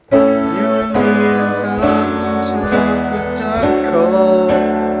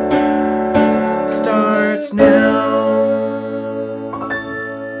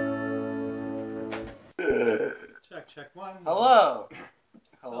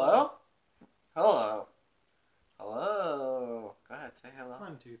Hello? Hello. Hello. Go ahead, say hello.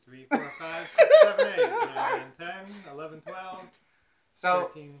 1, 2, 3, 4, 5, 6, 7, 8, 9, 10, 11, 12, So,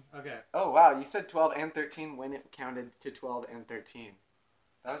 13. Okay. oh wow, you said 12 and 13 when it counted to 12 and 13.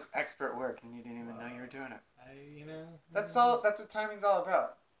 That was expert work, and you didn't even know you were doing it. That's all. That's what timing's all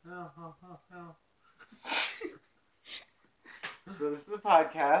about. Oh. So this is the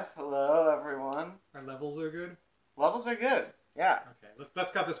podcast. Hello, everyone. Our levels are good? Levels are good. Yeah. Okay,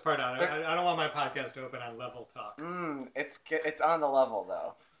 let's cut this part out. I don't want my podcast to open on level talk. It's on the level,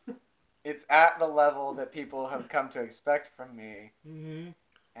 though. It's at the level that people have come to expect from me. Mm-hmm.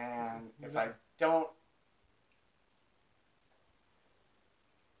 And if I don't...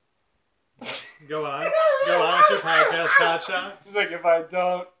 Go on. It's your podcast, Hotshot. It's like, if I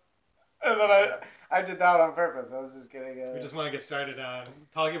don't... And then I did that on purpose. I was just kidding. We just want to get started on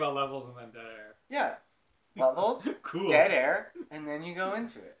talking about levels and then dead air. Yeah. Levels, cool. Dead air, and then you go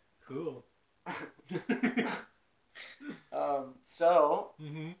into it. Cool.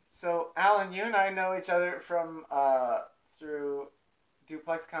 So Alan, you and I know each other from through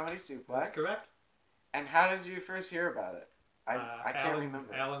Duplex Comedy Suplex. That's correct. And how did you first hear about it? I can't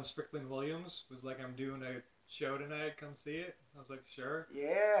remember. Alan Strickland Williams was like, "I'm doing a show tonight. Come see it." I was like, "Sure."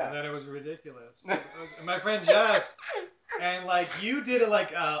 Yeah. And then it was ridiculous. My friend Jess, and like you did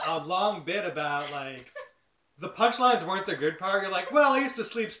a long bit about like the punchlines weren't the good part. You're like, "Well, I used to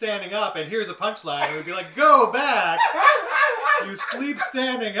sleep standing up, and here's a punchline." And we'd be like, "Go back. You sleep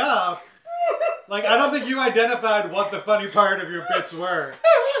standing up." Like, I don't think you identified what the funny part of your bits were.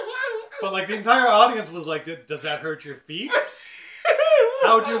 But like the entire audience was like, "Does that hurt your feet?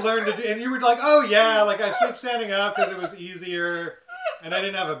 How'd you learn to do?" And you were like, "Oh yeah, like I sleep standing up because it was easier, and I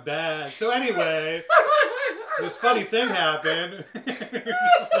didn't have a bed." So anyway, this funny thing happened.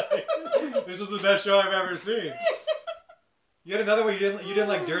 This is the best show I've ever seen. You had another one. You didn't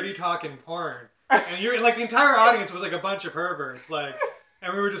like dirty talking porn, and you're like the entire audience was like a bunch of perverts, like,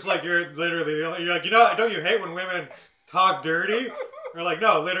 and we were just like, "You're literally the only." You're like, don't you hate when women talk dirty? We're like,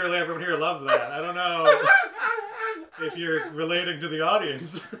 "No, literally everyone here loves that." I don't know if you're relating to the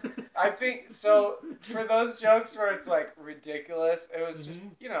audience. I think so. For those jokes where it's like ridiculous, it was just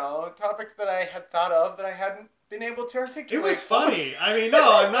topics that I had thought of that I hadn't been able to articulate. It was funny. I mean,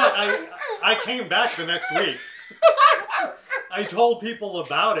 no, I'm not. I came back the next week. I told people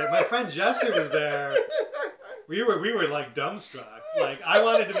about it. My friend Jesse was there. We were like dumbstruck. Like, I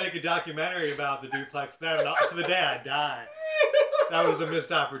wanted to make a documentary about the Duplex then to the day I die. That was the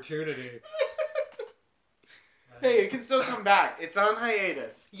missed opportunity. Hey, it can still come back. It's on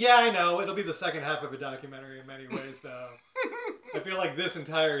hiatus. Yeah, I know. It'll be the second half of a documentary in many ways, though. I feel like this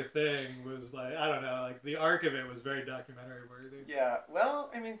entire thing was like, I don't know, like the arc of it was very documentary worthy. Yeah, well,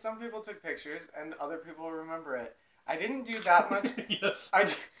 I mean, some people took pictures and other people remember it. I didn't do that much. Yes. I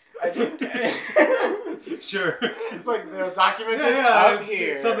didn't. Sure. It's like they're documented up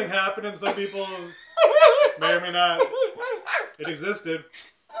here. Something happened and some people may or may not. It existed.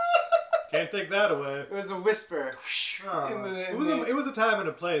 Can't take that away. It was a whisper. It was a time and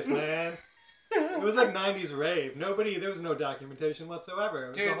a place, man. It was like 90s rave. There was no documentation whatsoever. It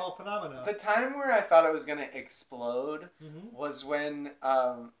was a whole phenomenon. The time where I thought it was going to explode was when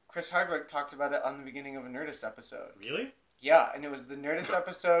Chris Hardwick talked about it on the beginning of a Nerdist episode. Really? Yeah, and it was the Nerdist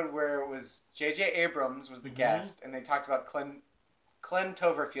episode where it was J.J. Abrams was the guest, and they talked about Clem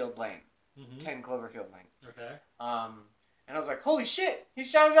Toverfield Lane. 10 Cloverfield Lane. Okay. And I was like, holy shit, he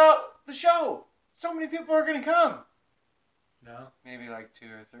shouted out the show. So many people are going to come. No. Maybe like 2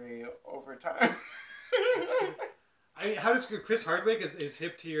 or 3 over time. How does Chris Hardwick is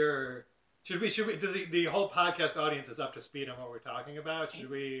hip to your... Should we does the whole podcast audience is up to speed on what we're talking about? Should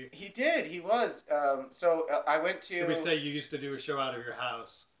we... He did. He was. So I went to... Should we say you used to do a show out of your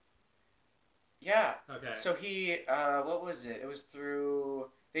house? Yeah. Okay. So he, what was it? It was through...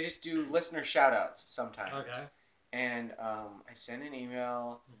 They just do listener shout-outs sometimes. Okay. And I sent an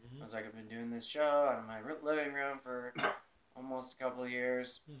email. I was like, I've been doing this show out of my living room for almost a couple of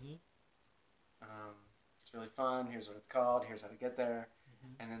years. It's really fun. Here's what it's called. Here's how to get there.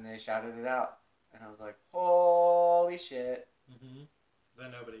 And then they shouted it out. And I was like, holy shit.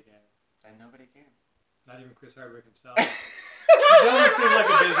 Then nobody came. Not even Chris Hardwick himself. He doesn't seem like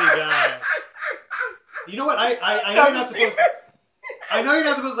a busy guy. You know what? I know you're not supposed to... I know you're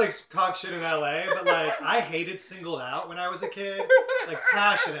not supposed to like talk shit in LA, but like I hated Singled Out when I was a kid, like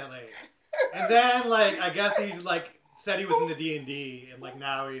passionately. And then like I guess he like said he was into D&D, and like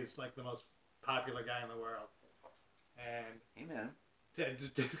now he's like the most popular guy in the world. And amen.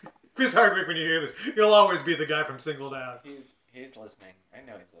 Chris Hardwick, when you hear this, you'll always be the guy from Singled Out. He's listening. I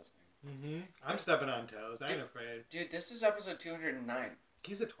know he's listening. I'm stepping on toes. I ain't afraid. Dude, this is episode 209.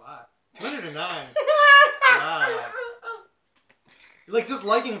 He's a twat. 209. Wow. Like, just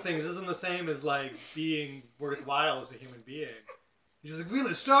liking things isn't the same as, like, being worthwhile as a human being. He's like,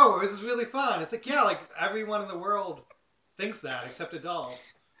 really, Star Wars is really fun. It's like, yeah, like, everyone in the world thinks that, except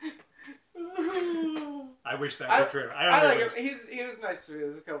adults. I wish that were true. I like him. He was nice to me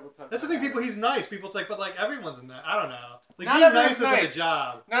a couple times. That's the thing, he's nice. People's like, but, like, everyone's nice. I don't know. Like, not being nice nice isn't a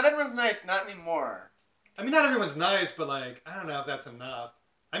job. Not everyone's nice, not anymore. I mean, not everyone's nice, but, like, I don't know if that's enough.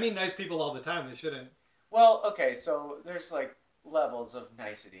 I mean, nice people all the time. They shouldn't. Well, okay, so there's, like, levels of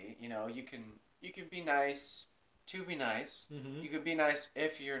nicety. You know, you can be nice to be nice. Mm-hmm. You can be nice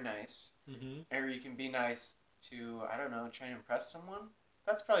if you're nice. Mm-hmm. Or you can be nice to, I don't know, try and impress someone.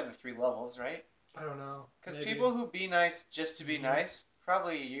 That's probably the 3 levels, right? I don't know. Because people who be nice just to be mm-hmm. nice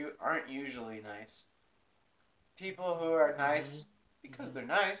probably aren't usually nice. People who are nice because mm-hmm. they're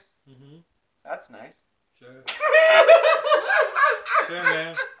nice, that's nice. Sure. Sure,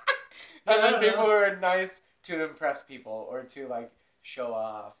 man. And then people who are nice to impress people or to, like, show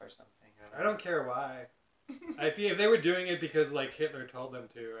off or something. I don't care why. If they were doing it because, like, Hitler told them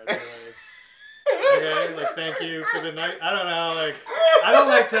to, I'd be like, okay, like, thank you for the night. I don't know, like, I don't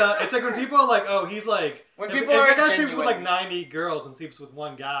like to. It's like when people are like, oh, he's like, when if people a guy sleeps with like 90 girls and sleeps with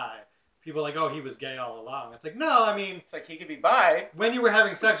one guy, people are like, oh, he was gay all along. It's like, no, I mean, it's like he could be bi. When you were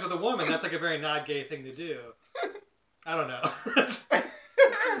having sex with a woman, that's like a very not gay thing to do. I don't know.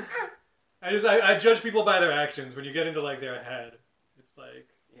 I judge people by their actions. When you get into like their head, it's like,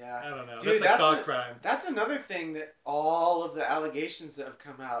 yeah, I don't know. Dude, that's like thought crime. That's another thing that all of the allegations that have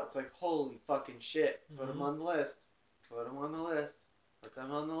come out, it's like, holy fucking shit. Put them on the list. Put them on the list. Put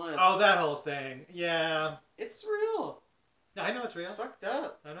them on the list. Oh, that whole thing. Yeah. It's real. I know it's real. It's fucked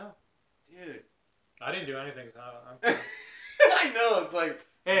up. I know. Dude. I didn't do anything, so I'm I know. It's like,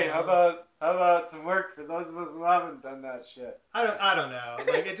 hey, how about some work for those of us who haven't done that shit? I don't know.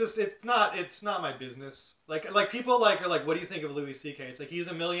 Like, it's not my business. Like people are like, what do you think of Louis C.K.? It's like, he's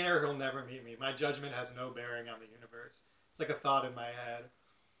a millionaire who'll never meet me. My judgment has no bearing on the universe. It's like a thought in my head.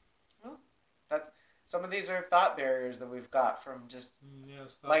 Well, some of these are thought barriers that we've got from just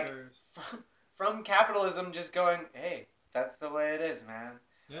from capitalism just going, hey, that's the way it is, man.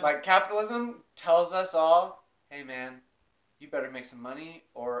 Yeah. Like, capitalism tells us all, hey, man, you better make some money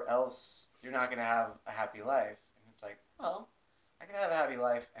or else you're not going to have a happy life. And it's like, well, I can have a happy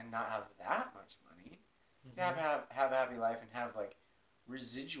life and not have that much money. You can have a happy life and have, like,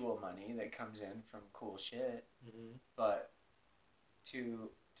 residual money that comes in from cool shit. But to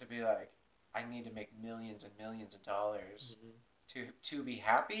be like, I need to make millions and millions of dollars to be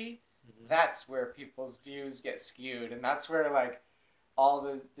happy, that's where people's views get skewed. And that's where, like, all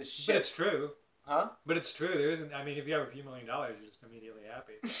the shit... But it's true. Huh? But it's true. There isn't... I mean, if you have a few $1 million, you're just immediately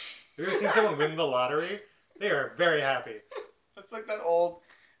happy. Have you ever seen someone win the lottery? They are very happy. It's like that old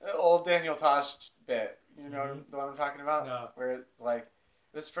Daniel Tosh bit. You know the one I'm talking about? No. Where it's like...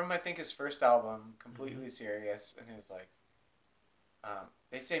 It was from, I think, his first album, Completely Serious. And he was like...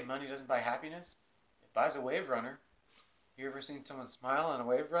 they say money doesn't buy happiness. It buys a wave runner. You ever seen someone smile on a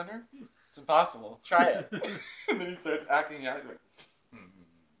wave runner? It's impossible. Try it. And then he starts acting out. He's like,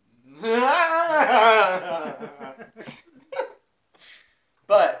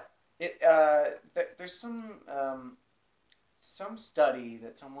 But there's some study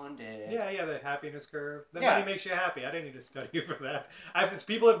that someone did. Yeah, the happiness curve. That money makes you happy. I didn't need to study for that.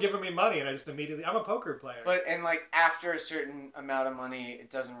 People have given me money, and I just immediately... I'm a poker player. But, and like, after a certain amount of money,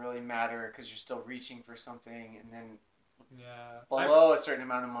 it doesn't really matter because you're still reaching for something, and then below a certain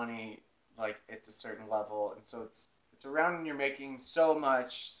amount of money, like, it's a certain level, and so it's around when you're making so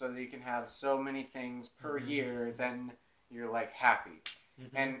much so that you can have so many things per year, then you're, like, happy.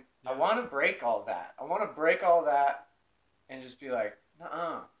 And I want to break all that. I want to break all that and just be like,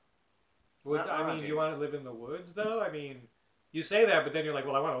 nuh-uh. I mean, do you want to live in the woods, though? I mean, you say that, but then you're like,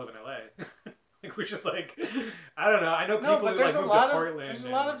 well, I want to live in L.A. Like, which is like, I don't know. I know people who like move to Portland. There's a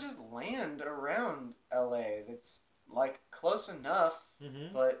lot of just land around L.A. that's, like, close enough,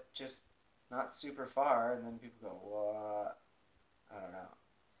 but just not super far. And then people go, what? I don't know.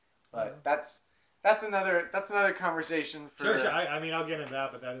 But that's another conversation for... Sure. I mean, I'll get into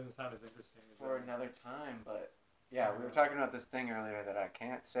that, but that doesn't sound as interesting. For another time, but... Yeah, we were talking about this thing earlier that I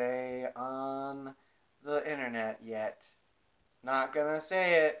can't say on the internet yet. Not gonna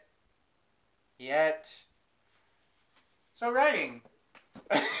say it yet. So writing.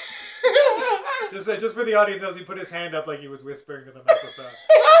 just for the audience, he put his hand up like he was whispering to the microphone.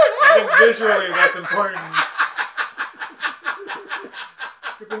 I think visually that's important.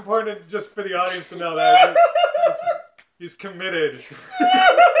 It's important just for the audience to know that he's committed.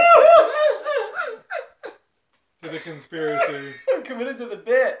 To the conspiracy. I'm committed to the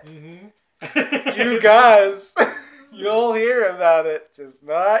bit. Mm-hmm. You guys, you'll hear about it, just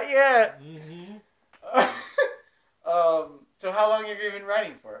not yet. Mm-hmm. So how long have you been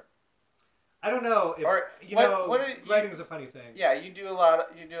writing for? I don't know. Writing is a funny thing. Yeah, you do a lot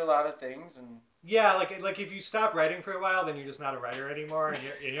of things, and yeah, like if you stop writing for a while, then you're just not a writer anymore, and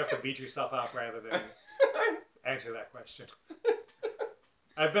you have to beat yourself up rather than answer that question.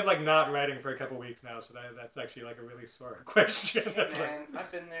 I've been like not writing for a couple weeks now, so that's actually like a really sore question. That's man,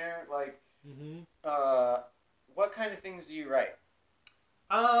 I've been there. Like, mm-hmm. What kind of things do you write?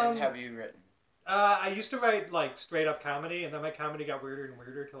 And have you written? I used to write like straight up comedy, and then my comedy got weirder and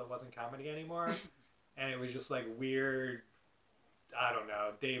weirder till it wasn't comedy anymore, and it was just like weird. I don't know,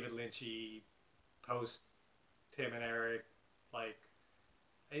 David Lynchy, post Tim and Eric, like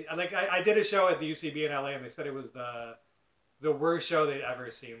I did a show at the UCB in LA, and they said it was the worst show they'd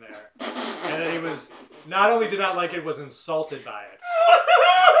ever seen there, and that he was not only did not like it, was insulted by it.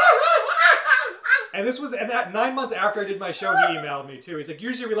 And that 9 months after I did my show, he emailed me too. He's like,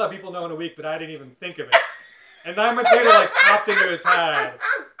 usually we let people know in a week, but I didn't even think of it. And 9 months later, like popped into his head,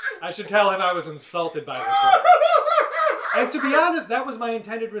 I should tell him I was insulted by this word. And to be honest, that was my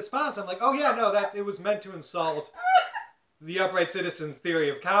intended response. I'm like, oh yeah, no, it was meant to insult the Upright Citizens theory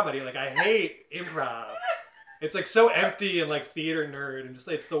of comedy. Like, I hate improv. It's like so empty and like theater nerd, and just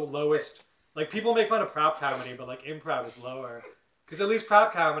like, it's the lowest. Like, people make fun of prop comedy, but like improv is lower. Because at least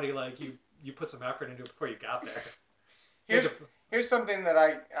prop comedy, like you put some effort into it before you got there. Here's something that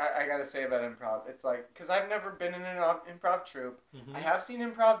I gotta say about improv. It's like, because I've never been in an improv troupe. Mm-hmm. I have seen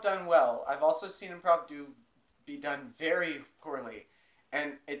improv done well. I've also seen improv be done very poorly,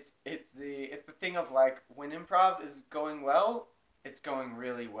 and it's the thing of like, when improv is going well, it's going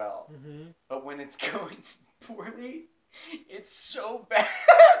really well. Mm-hmm. But when it's going poorly, it's so bad.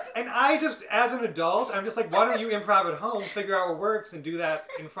 And I just, as an adult, I'm just like, why don't you improv at home, figure out what works, and do that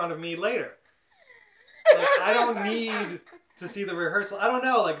in front of me later? Like, I don't need to see the rehearsal. I don't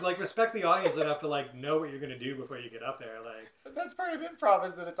know, like respect the audience enough to like know what you're gonna do before you get up there. Like, but that's part of improv,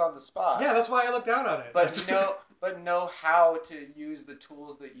 is that it's on the spot. Yeah, that's why I look down on it. But know how to use the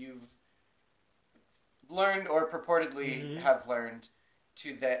tools that you've learned or purportedly mm-hmm. have learned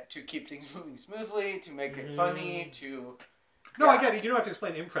to keep things moving smoothly, to make it funny, to. No, yeah. I get it. You don't have to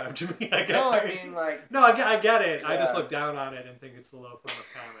explain improv to me. I get it. Yeah. I just look down on it and think it's the low form of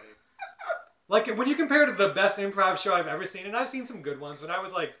comedy. Like, when you compare it to the best improv show I've ever seen, and I've seen some good ones. When I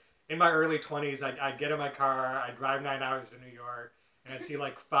was like in my early 20s, I'd get in my car, I'd drive 9 hours to New York, and I'd see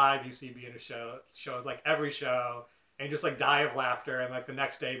like 5 UCB in a show, like every show, and just like die of laughter, and like the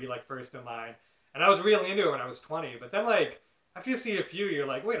next day be like first in line. And I was really into it when I was 20, but then like after you see a few, you're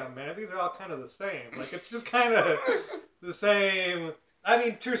like, wait a minute, these are all kind of the same. Like, it's just kind of the same. I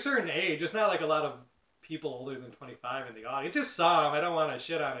mean, to a certain age, it's not like a lot of people older than 25 in the audience. It's some. I don't want to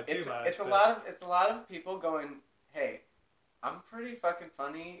shit on it too much. It's a lot of people going, hey, I'm pretty fucking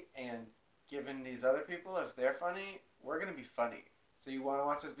funny, and given these other people, if they're funny, we're gonna be funny. So you want to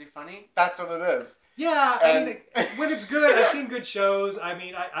watch us be funny? That's what it is. Yeah, I mean, when it's good, I've seen good shows. I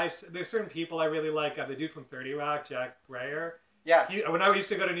mean, there's certain people I really like. The dude from 30 Rock, Jack Breyer. Yeah. When I used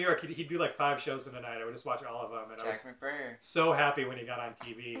to go to New York, he'd do like 5 shows in a night. I would just watch all of them. And Jack McBrayer. So happy when he got on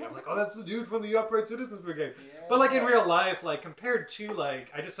TV. I'm like, oh, that's the dude from the Upright Citizens Brigade. Yeah. But like in real life, like compared to like,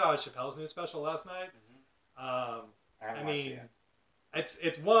 I just saw Chappelle's new special last night. Mm-hmm. I mean,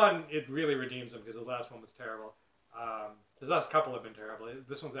 it's one, it really redeems him because the last one was terrible. The last couple have been terrible.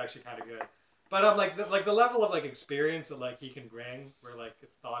 This one's actually kind of good. But like the level of like experience that like he can bring, where like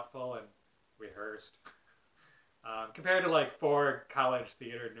it's thoughtful and rehearsed. Compared to like 4 college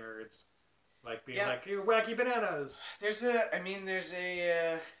theater nerds, like being like, "You wacky bananas." There's that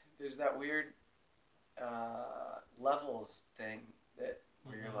weird levels thing that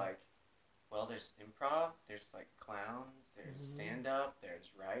where you're like, well, there's improv, there's like clowns, there's stand up,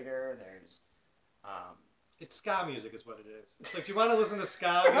 there's writer, there's. It's ska music, is what it is. It's like, do you want to listen to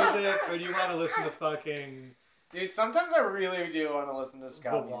ska music or do you want to listen to fucking? Dude, sometimes I really do want to listen to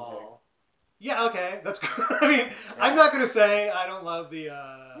ska music. Yeah, okay, that's cool. I mean, I'm not going to say I don't love the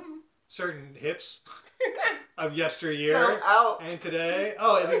certain hits of yesteryear and today.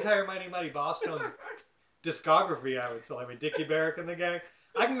 Oh, the entire Mighty Mighty Bosstones discography, I would say. Like Dickie Barrick and the gang.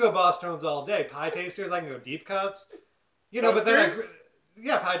 I can go Bosstones all day. Pie Tasters, I can go Deep Cuts. You know, Toasters? But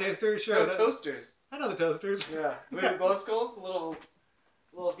then Pie Tasters, sure. No, Toasters. I know the Toasters. Yeah. Maybe Blow Skulls, a little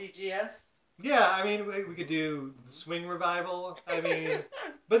VGS. Yeah, I mean, we could do Swing Revival. I mean,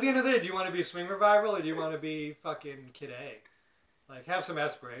 but at the end of the day, do you want to be Swing Revival or do you want to be fucking Kid A? Like, have some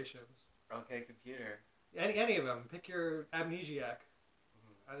aspirations. Okay, computer. Any of them. Pick your Amnesiac.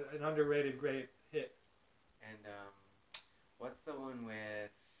 An underrated great hit. And what's the one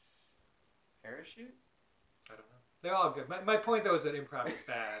with Parachute? I don't know. They're all good. My point though is that improv is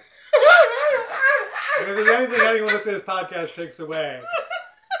bad. And if there's anything anyone listening to this podcast takes away,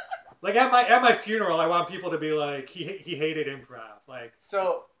 like at my funeral, I want people to be like, he hated improv. Like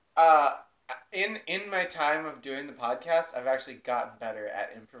so, in my time of doing the podcast, I've actually gotten better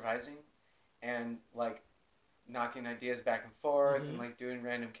at improvising, and like knocking ideas back and forth, and like doing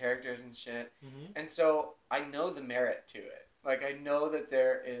random characters and shit. And so I know the merit to it. Like I know that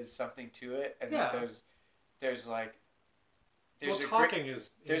there is something to it, and that there's like there's talking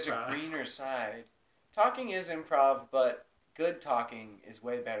is there's improv. a greener side. Talking is improv, but good talking is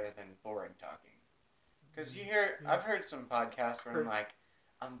way better than boring talking. Because I've heard some podcasts where I'm like,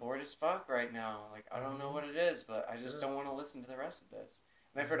 I'm bored as fuck right now. Like, I don't know what it is, but I just don't want to listen to the rest of this.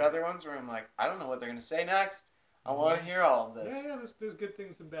 And I've heard other ones where I'm like, I don't know what they're going to say next. I want to hear all of this. Yeah, there's good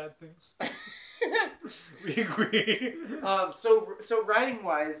things and bad things. We agree. So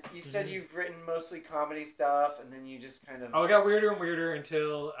writing-wise, you said you've written mostly comedy stuff, and then you just kind of... Oh, it got weirder and weirder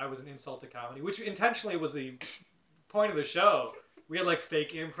until I was an insult to comedy, which intentionally was the point of the show. We had like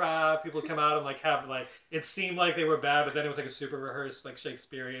fake improv. People would come out and like have like it seemed like they were bad, but then it was like a super rehearsed like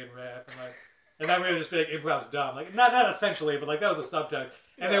Shakespearean riff, and then we would just be like improv's dumb. Like not essentially, but like that was a subtext.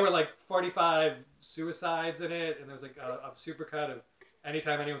 And there were like 45 suicides in it, and there was like a supercut of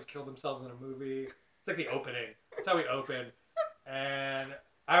anytime anyone's killed themselves in a movie. It's like the opening. That's how we opened. And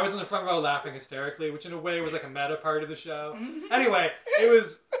I was in the front row laughing hysterically, which in a way was like a meta part of the show. Anyway, it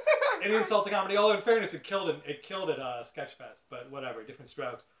was an insult to comedy. Although in fairness, it killed at Sketchfest, but whatever, different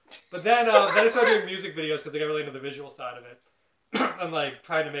strokes. But then I started doing music videos because I got really into the visual side of it. I'm like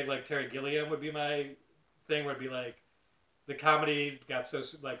trying to make like Terry Gilliam would be my thing. Would be like the comedy got so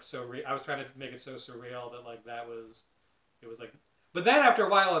I was trying to make it so surreal that like it was like. But then after a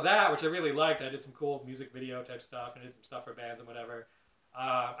while of that, which I really liked, I did some cool music video type stuff and did some stuff for bands and whatever.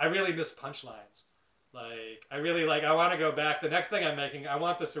 I really miss punchlines. Like I really I want to go back. The next thing I'm making, I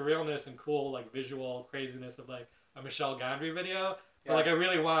want the surrealness and cool like visual craziness of like a Michel Gondry video. But like I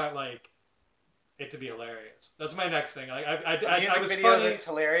really want like it to be hilarious. That's my next thing. Like a music video funny. That's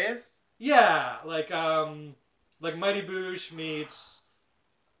hilarious. Yeah, like Mighty Boosh meets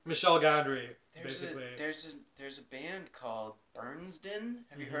Michel Gondry. Basically, there's a band called Burnsden.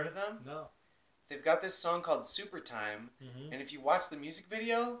 Have you heard of them? No. They've got this song called Super Time, and if you watch the music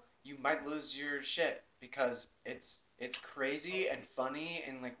video, you might lose your shit because it's crazy and funny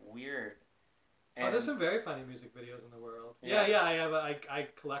and like weird. And there's some very funny music videos in the world. Yeah, I have. I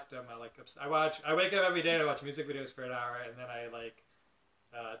collect them. I wake up every day and I watch music videos for an hour, and then I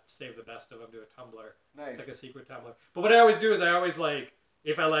save the best of them to a Tumblr. Nice. It's like a secret Tumblr. But what I always do is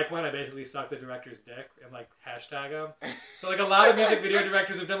if I like one, I basically suck the director's dick and like hashtag them. So like a lot of music video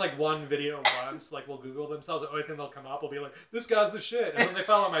directors have done like one video once, like will Google themselves, the only thing they'll come up will be like, this guy's the shit, and then they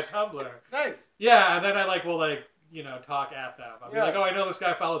follow my Tumblr. Nice. Yeah, and then I will talk at them. I'll be like, oh, I know this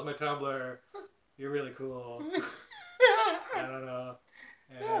guy follows my Tumblr. You're really cool. I don't know.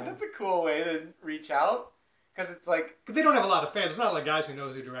 Yeah, that's a cool way to reach out. Because it's like... But they don't have a lot of fans. It's not like guys who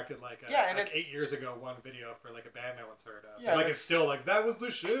knows who directed 8 years ago one video for like a band no one's heard of. Yeah, it's still like, that was the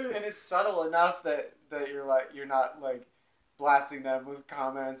shit. And it's subtle enough that you're not like blasting them with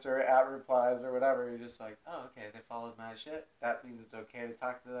comments or at replies or whatever. You're just like, oh, okay, they followed my shit. That means it's okay to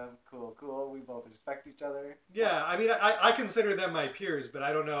talk to them. Cool. We both respect each other. Yeah, I mean, I consider them my peers, but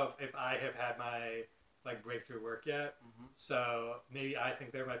I don't know if I have had my breakthrough work yet. So maybe I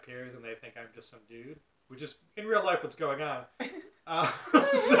think they're my peers and they think I'm just some dude. Which is, in real life, what's going on.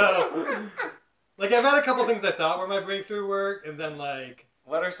 So, I've had a couple things I thought were my breakthrough work, and then,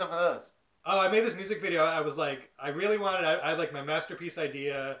 What are some of those? Oh, I made this music video. I was I really wanted, I had, my masterpiece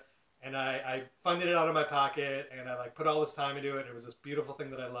idea, and I funded it out of my pocket, and I, put all this time into it, and it was this beautiful thing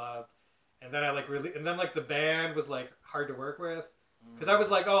that I loved. And then the band was, hard to work with. Because I was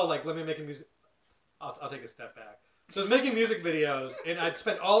let me make a music... I'll take a step back. So I was making music videos, and I'd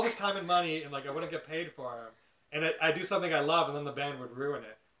spent all this time and money, and I wouldn't get paid for them. And I do something I love, and then the band would ruin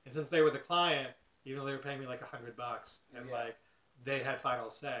it. And since they were the client, even though they were paying me $100, and they had final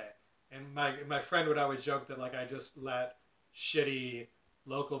say. And my friend would always joke that I just let shitty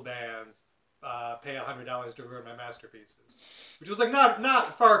local bands pay $100 to ruin my masterpieces, which was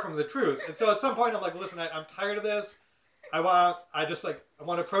not far from the truth. And so at some point I'm listen, I'm tired of this. I want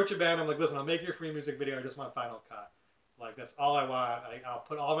to approach a band. I'm listen, I'll make your free music video. I just want final cut. That's all I want. I'll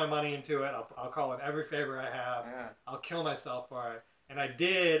put all my money into it. I'll call in every favor I have. Yeah. I'll kill myself for it. And I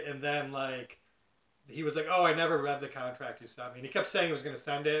did. And then he was oh, I never read the contract you sent me. And he kept saying he was going to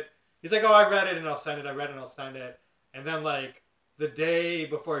send it. He's oh, I read it and I'll send it. I read it and I'll send it. And then the day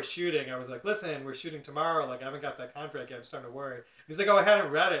before shooting, I was like, listen, we're shooting tomorrow. Like, I haven't got that contract yet. I'm starting to worry. He's like, oh, I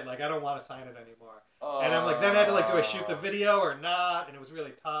hadn't read it. Like, I don't want to sign it anymore. And I'm like, then I had to like, do I shoot the video or not? And it was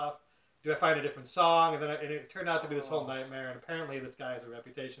really tough. Do I find a different song? And then and it turned out to be this whole nightmare. And apparently, this guy has a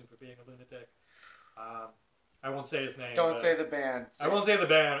reputation for being a lunatic. I won't say his name. Don't say the band. I won't say the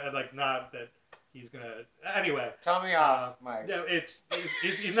band. And like, not that he's gonna. Anyway. Tell me off, Mike. Yeah,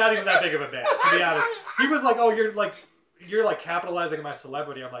 he's not even that big of a band, to be honest. He was like, oh, you're like capitalizing on my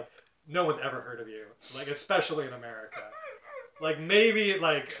celebrity. I'm like, no one's ever heard of you, like especially in America. Like maybe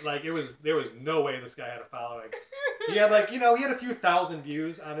like there was no way this guy had a following. He had like he had a few thousand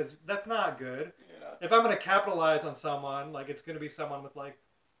views on his. That's not good. Yeah. If I'm gonna capitalize on someone, like it's gonna be someone with like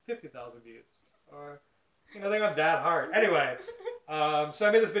 50,000 views, or they got that hard. Anyway, so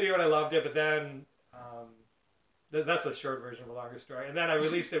I made this video and I loved it, but then that's a short version of a longer story. And then I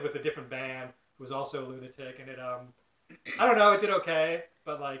released it with a different band who was also a lunatic, and it I don't know, it did okay,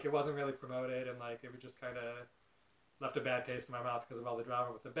 but like it wasn't really promoted, and like it was just kind of left a bad taste in my mouth because of all the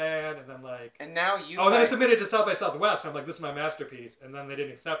drama with the band, and then like. And now you. Oh, and then I submitted to South by Southwest, and I'm like, this is my masterpiece, and then they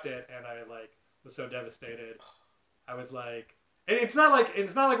didn't accept it, and I like was so devastated. I was like, and it's not like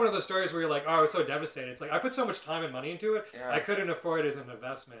one of those stories where you're like, oh, I was so devastated. It's like I put so much time and money into it, I couldn't afford it as an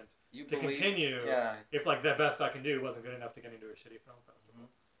investment continue. Yeah. If like the best I can do wasn't good enough to get into a shitty film festival.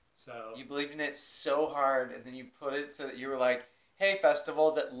 So. You believed in it so hard, and then you put it so that you were like, hey,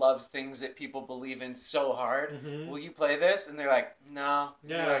 festival that loves things that people believe in so hard, will you play this? And they're like, no.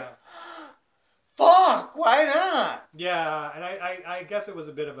 Yeah. You're like, fuck, why not? Yeah, and I guess it was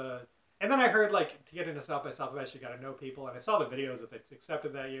a bit of a... And then I heard, like, to get into South by Southwest, you got to know people, and I saw the videos that they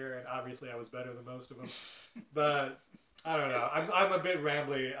accepted that year, and obviously I was better than most of them. But, I don't know, I'm a bit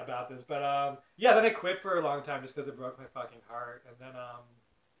rambly about this, but, yeah, then I quit for a long time just because it broke my fucking heart, and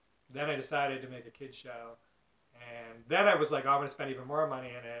then I decided to make a kid's show. And then I was like, oh, I'm going to spend even more money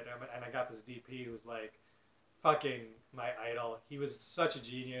in it. And I got this DP who was like fucking my idol. He was such a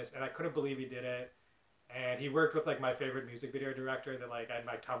genius, and I couldn't believe he did it. And he worked with like my favorite music video director that like on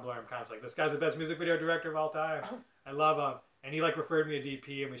my Tumblr, I'm constantly like, this guy's the best music video director of all time. I love him. And he like referred me a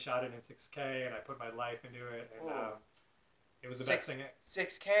DP, and we shot it in 6K, and I put my life into it. And it was the best thing.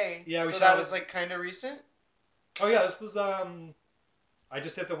 6K? Yeah. So that was like kind of recent? Oh yeah, this was, I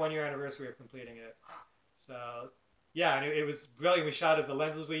just hit the 1-year anniversary of completing it. So, yeah, and it was brilliant. We shot it. The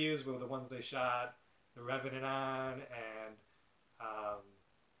lenses we used were the ones they shot the Revenant on, and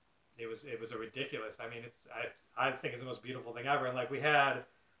it was a ridiculous. I mean, I think it's the most beautiful thing ever. And like we had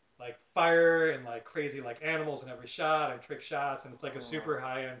like fire and like crazy like animals in every shot and trick shots, and it's like a super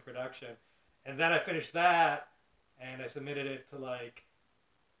high end production. And then I finished that, and I submitted it to like.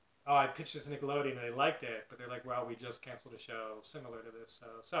 Oh, I pitched it to Nickelodeon and they liked it, but they're like, well, we just canceled a show similar to this, so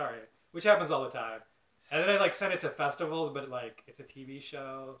sorry. Which happens all the time. And then I like sent it to festivals, but like it's a TV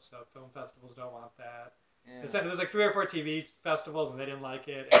show, so film festivals don't want that. Yeah. There's like 3 or 4 TV festivals and they didn't like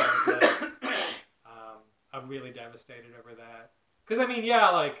it. And I was like, I'm really devastated over that. Because I mean, yeah,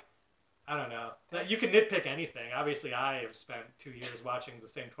 like I don't know. You can nitpick anything. Obviously, I have spent 2 years watching the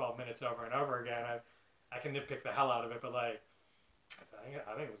same 12 minutes over and over again. I can nitpick the hell out of it, but like.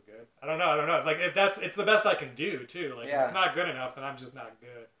 I think it was good. I don't know. Like it's the best I can do too. Like if it's not good enough, then I'm just not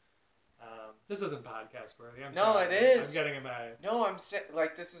good. This isn't podcast worthy. I'm sorry. It is. I'm getting in my. No,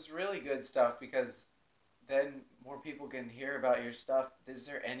 like this is really good stuff because then more people can hear about your stuff. Is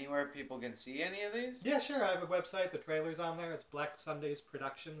there anywhere people can see any of these? Yeah, sure. I have a website. The trailer's on there. It's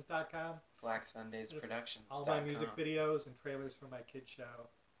blacksundaysproductions.com. Blacksundaysproductions.com. All my music videos and trailers for my kid show.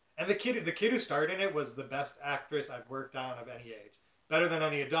 And the kid who starred in it was the best actress I've worked on of any age. Better than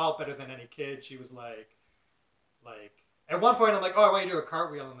any adult, better than any kid. She was like, at one point I'm like, oh, I want you to do a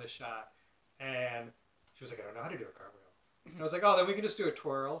cartwheel in this shot. And she was like, I don't know how to do a cartwheel. And I was like, oh, then we can just do a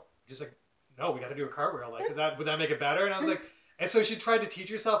twirl. She's like, no, we got to do a cartwheel. Like, would that make it better? And I was like, and so she tried to teach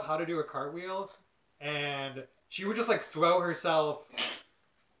herself how to do a cartwheel. And she would just like throw herself.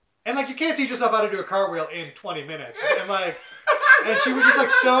 And like, you can't teach yourself how to do a cartwheel in 20 minutes. And like, and she was just like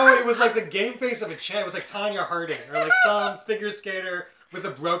it was like the game face of a champ. It was like Tanya Harding or like some figure skater with a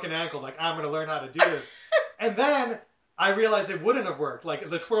broken ankle. Like, I'm going to learn how to do this. And then I realized it wouldn't have worked. Like,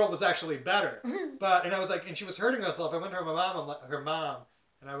 the twirl was actually better. And I was like, and she was hurting herself. I went to her mom,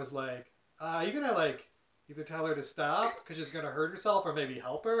 and I was like, are you going to like either tell her to stop because she's going to hurt herself or maybe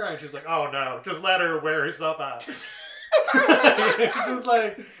help her? And she's like, oh no, just let her wear herself out. It's just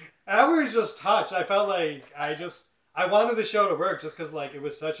like, I was just touched. I felt like I wanted the show to work just because, like, it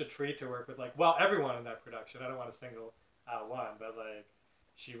was such a treat to work with, like, well, everyone in that production. I don't want to single out one, but, like,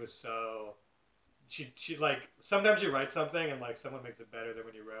 she was so... She like, sometimes you write something and, like, someone makes it better than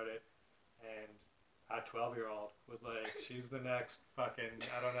when you wrote it. And a 12-year-old was like, she's the next fucking,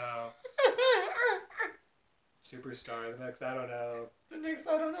 I don't know, superstar. The next, I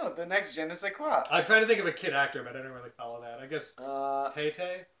don't know. The next je ne sais quoi. I'm trying to think of a kid actor, but I don't really follow that. I guess Tay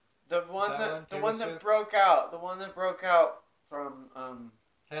Tay. The one that broke out. The one that broke out from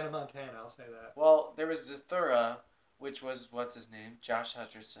Hannah Montana. I'll say that. Well, there was Zathura, which was what's his name, Josh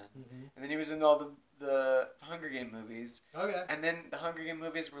Hutcherson, and then he was in all the Hunger Game movies. Okay. And then the Hunger Game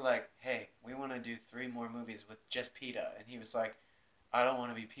movies were like, hey, we want to do 3 more movies with just PETA, and he was like, I don't want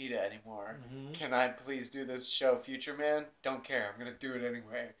to be PETA anymore. Can I please do this show, Future Man? Don't care. I'm gonna do it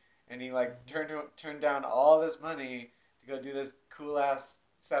anyway. And he like turned down all this money to go do this cool ass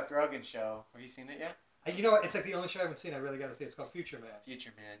Seth Rogen show. Have you seen it yet? You know what? It's like the only show I haven't seen. I really got to see it. It's called Future Man.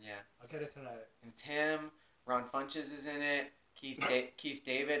 Future Man, yeah. I'll get it tonight. And it's him. Ron Funches is in it. Keith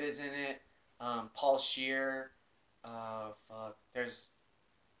David is in it. Paul Scheer. Fuck. There's.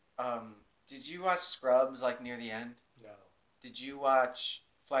 Did you watch Scrubs like near the end? No. Did you watch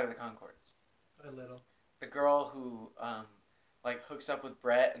Flight of the Conchords? A little. The girl who like hooks up with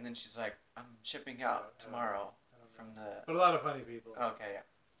Brett and then she's like, I'm shipping out tomorrow from the. But a lot of funny people. Okay, yeah.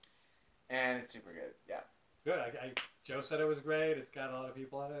 And it's super good. Yeah. Good. Joe said it was great. It's got a lot of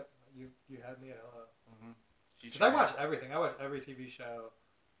people in it. You had me at hello. Because I watch everything. I watch every TV show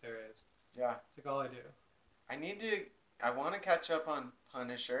there is. Yeah. It's like all I do. I want to catch up on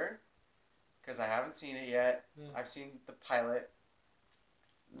Punisher because I haven't seen it yet. I've seen the pilot.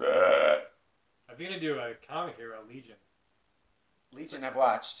 I'm going to do a comic hero, Legion. Legion I've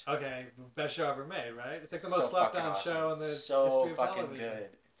watched. Okay, best show ever made, right? It's like the most slept on show in the history of television. So fucking good.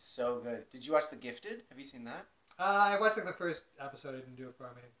 It's so good. Did you watch The Gifted? Have you seen that? I watched like the first episode. It didn't do it for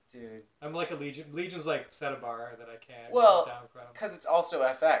me. Dude. I'm like a Legion. Legion's like set a bar that I can't get down from. Because it's also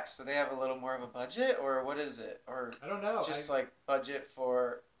FX, so they have a little more of a budget, or what is it? Or I don't know. Just like budget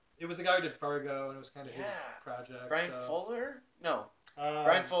for. It was the guy who did Fargo, and it was kind of his project. Brian Fuller? No.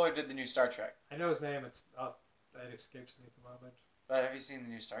 Brian Fuller did the new Star Trek. I know his name. It escapes me at the moment. But have you seen the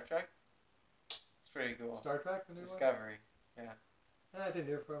new Star Trek? It's pretty cool. Star Trek, the new Discovery. One? Yeah. I didn't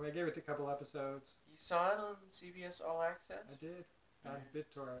do it for me. I gave it a couple episodes. You saw it on CBS All Access? I did. On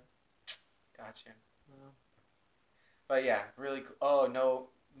BitTorrent. Gotcha. Well. But yeah, really cool. Oh,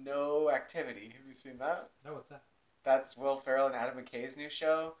 no Activity. Have you seen that? No, what's that? That's Will Ferrell and Adam McKay's new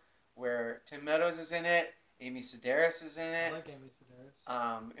show where Tim Meadows is in it, Amy Sedaris is in it. I like Amy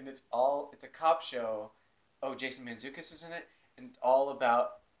Sedaris. And it's a cop show. Oh, Jason Mantzoukas is in it, and it's all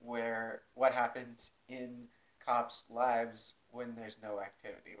about what happens in cops' lives when there's no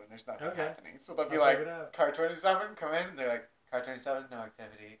activity, when there's nothing happening. So they'll be like, Car 27, come in, and they're like, Car 27, no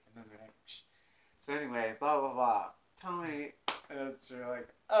activity, and then they're like, shh. So anyway, blah, blah, blah. Tell me, and it's like,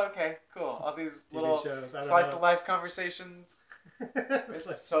 oh, okay, cool. All these TV little slice-of-life conversations.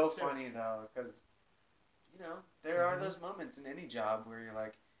 It's so funny, though, because, there are those moments in any job where you're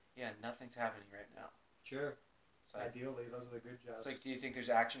like, yeah, nothing's happening right now. Sure. So ideally, those are the good jobs. It's like, do you think there's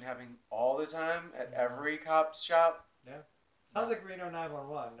action happening all the time at every cop's shop? Yeah. Sounds like Reno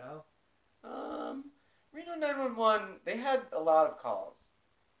 911, no? Reno 911, they had a lot of calls.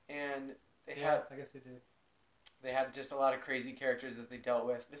 And I guess they did. They had just a lot of crazy characters that they dealt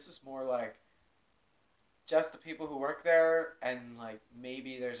with. This is more like just the people who work there, and like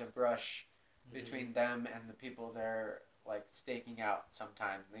maybe there's a brush between them and the people they're like staking out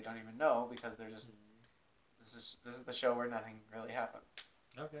sometimes. They don't even know because they're just this is the show where nothing really happens.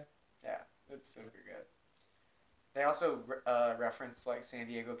 Okay. Yeah, it's super good. They also reference like San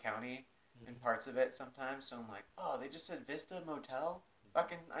Diego County in parts of it sometimes. So I'm like, oh, they just said Vista Motel.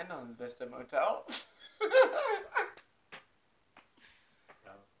 Fucking, I know the Vista Motel.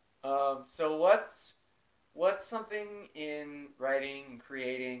 So what's something in writing and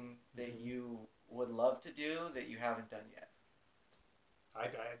creating that you would love to do that you haven't done yet? I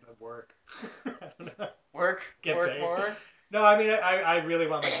work. I don't know. Work paid. More? No, I mean I really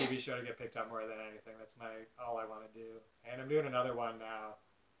want my TV show to get picked up more than anything. That's all I want to do. And I'm doing another one now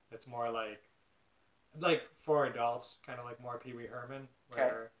that's more like for adults, kind of like more Pee Wee Herman,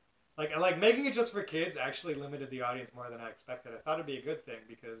 where like making it just for kids actually limited the audience more than I expected. I thought it'd be a good thing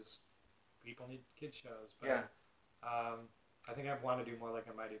because people need kids shows. But, I think I want to do more like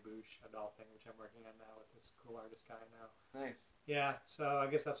a Mighty Boosh adult thing, which I'm working on now with this cool artist guy now. Nice. Yeah, so I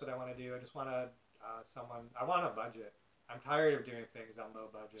guess that's what I want to do. I just want to I want a budget. I'm tired of doing things on low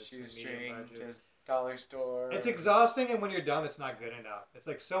budgets. Shoestring, just dollar store. It's exhausting, and when you're done, it's not good enough. It's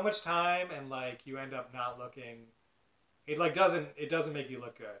like so much time, and like you end up not looking. It doesn't make you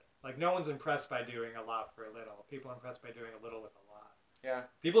look good. Like no one's impressed by doing a lot for a little. People are impressed by doing a little with a lot. Yeah.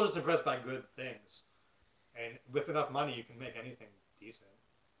 People are just impressed by good things, and with enough money, you can make anything decent.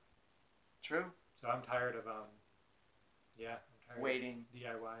 True. So I'm tired of I'm tired waiting. of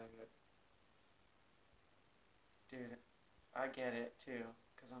DIYing it. Dude, I get it too,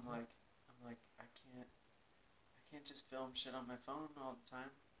 cause I'm like, I can't just film shit on my phone all the time.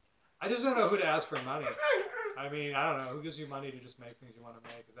 I just don't know who to ask for money. I mean, I don't know. Who gives you money to just make things you want to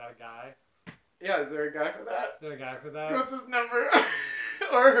make? Is that a guy? Yeah, is there a guy for that? Is there a guy for that? What's his number?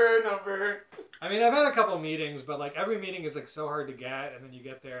 Or her number? I mean, I've had a couple meetings, but like every meeting is like so hard to get, and then you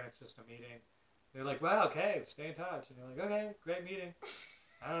get there and it's just a meeting. They're like, "Wow, okay, stay in touch," and you're like, "Okay, great meeting."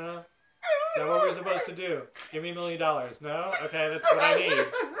 I don't know. Is that what we're supposed to do? Give me $1 million? No? Okay, that's what I need.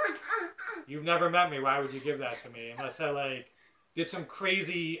 You've never met me. Why would you give that to me? Unless I like did some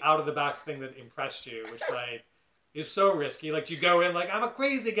crazy out of the box thing that impressed you, which like is so risky. Like you go in like I'm a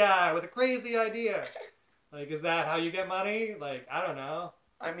crazy guy with a crazy idea. Like is that how you get money? Like I don't know.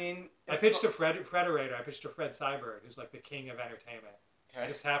 I mean, I pitched to Frederator. I pitched to Fred Seibert, who's like the king of entertainment. Okay. It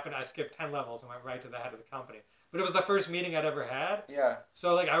just happened. I skipped 10 levels and went right to the head of the company. But it was the first meeting I'd ever had. Yeah.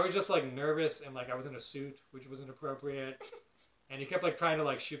 So like I was just like nervous and like I was in a suit, which wasn't appropriate. And he kept like trying to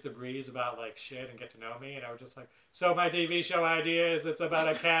like shoot the breeze about like shit and get to know me. And I was just like, so my TV show idea is it's about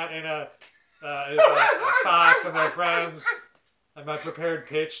a cat and a fox and their friends. And my prepared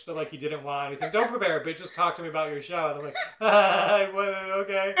pitch that like he didn't want. He's like, don't prepare a pitch, just talk to me about your show. And I'm like,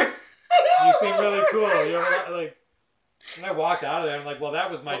 okay. You seem really cool. You have a lot, like. And I walked out of there and I'm like, well,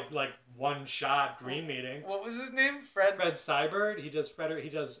 that was my like one shot dream meeting. What was his name? Fred Seibert. He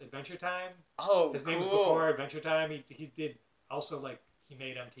does Adventure Time. Oh, his name was before Adventure Time. He did also like he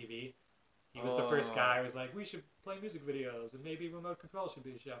made MTV. He was the first guy who was like, we should play music videos and maybe Remote Control should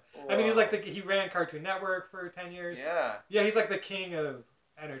be a show. I mean, he's like he ran Cartoon Network for 10 years. Yeah. Yeah, he's like the king of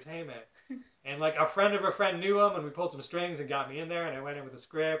entertainment. And like a friend of a friend knew him and we pulled some strings and got me in there and I went in with a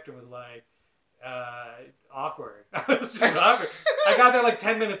script and was like awkward. It was just awkward. I got there like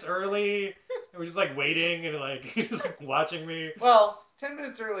 10 minutes early and we're just like waiting and like he was like watching me. Well, 10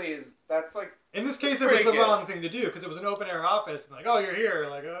 minutes early that's like in this case it was the wrong thing to do because it was an open air office and like, oh, you're here,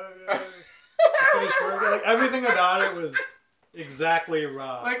 like, oh, yeah. Finished work. Like everything about it was exactly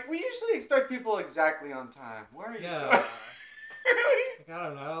wrong. Like we usually expect people exactly on time. Why are you so really? Like, I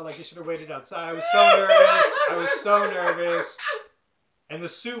don't know, like you should have waited outside. I was so nervous. And the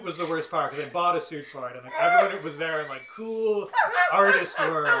suit was the worst part because I bought a suit for it, and like everyone was there in like cool artist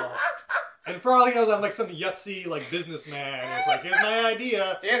world. And for all he knows, I'm like some yutsy like businessman. It's like, here's my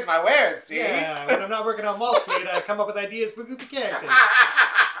idea. Here's my wares. See? Yeah. When I'm not working on Wall Street, I come up with ideas for goofy characters.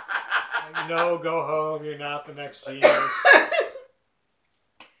 Like, no, go home. You're not the next genius.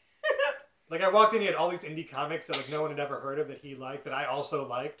 Like I walked in, he had all these indie comics that like no one had ever heard of that he liked, that I also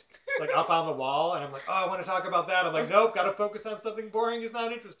liked, like up on the wall, and I'm like, oh, I want to talk about that. I'm like, nope, got to focus on something boring he's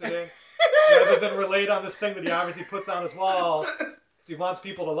not interested in, rather than relate on this thing that he obviously puts on his wall, because he wants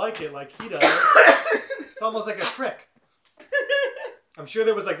people to like it, like he does. It's almost like a trick. I'm sure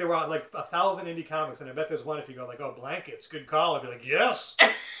there were like 1,000 indie comics, and I bet there's one if you go like, oh, blankets, good call, I'd be like, yes.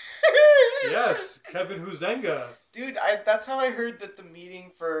 Yes, Kevin Huizenga. Dude, that's how I heard that the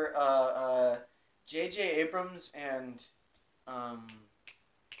meeting for J.J. Abrams and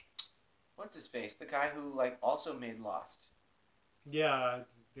what's his face, the guy who like also made Lost. Yeah,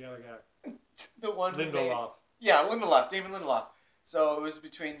 the other guy. The one Lindelof. Lindelof, David Lindelof. So it was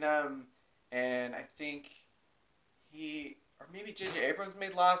between them, and I think or maybe J.J. Abrams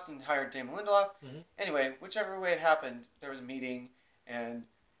made Lost and hired David Lindelof. Mm-hmm. Anyway, whichever way it happened, there was a meeting, and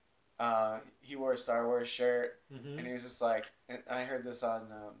he wore a Star Wars shirt, mm-hmm. and he was just like, and I heard this on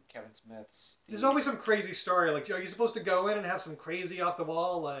Kevin Smith's. There's always some crazy story. Like, are you supposed to go in and have some crazy off the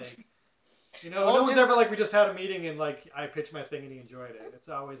wall? Like, no one's ever like, we just had a meeting and like, I pitched my thing and he enjoyed it. It's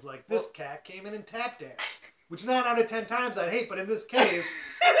always like, this cat came in and tap danced. Which 9 out of 10 times I'd hate, but in this case,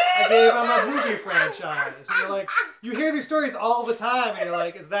 I gave him a movie franchise. And you're like, you hear these stories all the time, and you're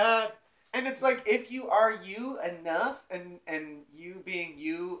like, is that... And it's like, if you are you enough, and you being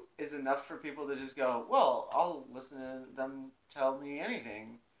you is enough for people to just go, well, I'll listen to them tell me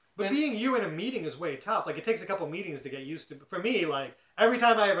anything. But being you in a meeting is way tough. Like, it takes a couple meetings to get used to. For me, like, every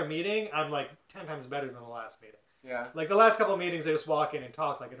time I have a meeting, I'm like 10 times better than the last meeting. Yeah. Like, the last couple of meetings, I just walk in and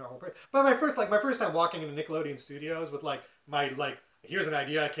talk like a normal person. But my first time walking into Nickelodeon Studios with, like, my, like, here's an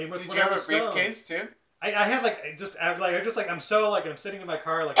idea I came with. Did you have a briefcase, too? I had, like, I'm so, like, I'm sitting in my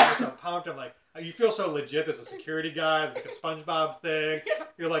car, like, I'm so pumped. I'm like, you feel so legit. There's a security guy. There's, like, a SpongeBob thing. Yeah.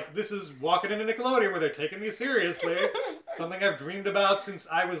 You're like, this is walking into Nickelodeon where they're taking me seriously. Something I've dreamed about since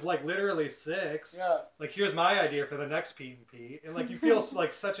I was, like, literally 6. Yeah. Like, here's my idea for the next Pete and Pete. And, like, you feel,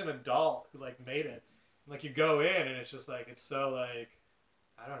 like, such an adult who, like, made it. Like, you go in, and it's just, like, it's so, like,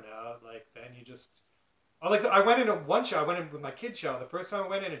 I don't know, like, then you just... Oh, like, I went into one show, I went in with my kid show. The first time I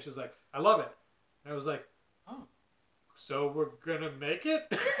went in, it's just like, I love it. And I was like, oh, so we're gonna make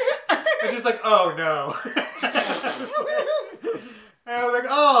it? And she's like, oh no. And I was like,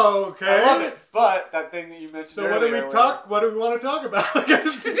 oh, okay. I love it. But that thing that you mentioned so what do we talk? What do we want to talk about?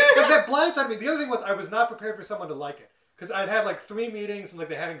 That blindsided me. The other thing was I was not prepared for someone to like it because I'd had like 3 meetings and like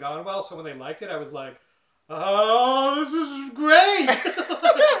they hadn't gone well. So when they liked it, I was like, oh, this is great.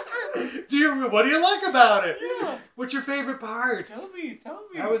 What do you like about it? Yeah. What's your favorite part? Tell me.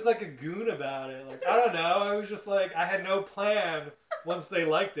 I was like a goon about it. Like I don't know. I was just like I had no plan once they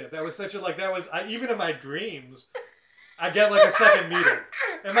liked it. That was such a like that was even in my dreams. I get like a second meeting.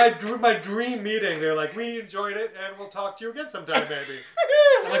 In my dream meeting, they're like, we enjoyed it and we'll talk to you again sometime maybe.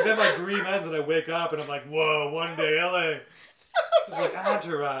 And like then my dream ends and I wake up and I'm like, whoa, one day LA. It's just like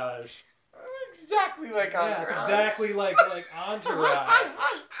Entourage. Exactly like Entourage. Yeah, it's exactly like Entourage.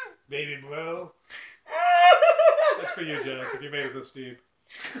 Baby bro. That's for you, Jess, if you made it this deep.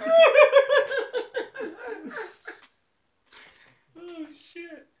 Oh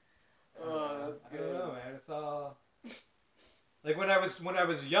shit. Oh, that's good. I don't know, man. It's all like when I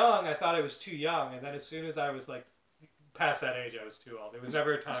was young, I thought I was too young, and then as soon as I was like past that age, I was too old. There was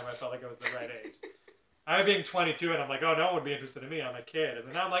never a time I felt like I was the right age. I'm being 22, and I'm like, oh, no one would be interested in me. I'm a kid, and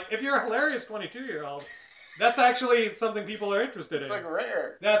then I'm like, if you're a hilarious 22-year-old, that's actually something people are interested in. It's like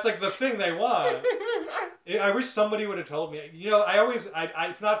rare. That's like the thing they want. I wish somebody would have told me. You know,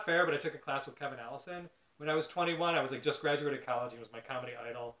 it's not fair, but I took a class with Kevin Allison when I was 21. I was like just graduated college. He was my comedy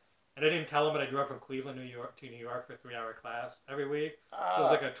idol. And I didn't tell him, but I drove from Cleveland, New York to New York for a 3-hour class every week. So it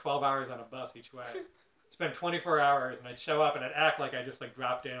was like a 12 hours on a bus each way. Spent 24 hours, and I'd show up and I'd act like I just like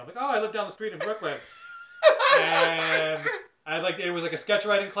dropped in. I'm like, oh, I live down the street in Brooklyn. And it was like a sketch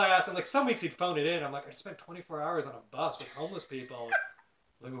writing class, and like some weeks he'd phone it in. I'm like, I spent 24 hours on a bus with homeless people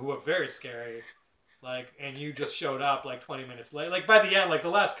like, who were very scary. Like, and you just showed up like 20 minutes late. Like by the end, like the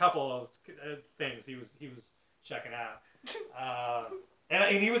last couple of things, he was checking out.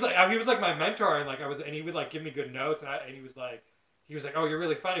 And he was like my mentor, and like and he would like give me good notes, and he was like, oh, you're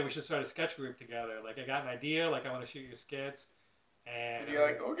really funny. We should start a sketch group together. Like I got an idea. Like I want to shoot your skits. And you're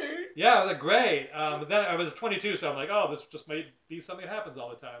like, okay. Yeah, I was like, great. But then I was 22, so I'm like, oh, this just might be something that happens all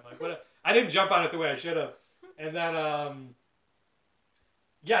the time. Like, what? I didn't jump on it the way I should have. And then,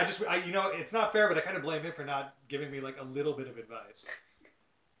 yeah, it's not fair, but I kind of blame him for not giving me like a little bit of advice.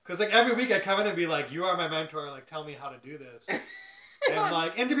 Because like every week I'd come in and be like, you are my mentor. Like, tell me how to do this.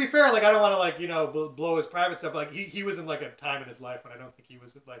 And to be fair, like I don't want to like blow his private stuff. Like he was in like a time in his life when I don't think he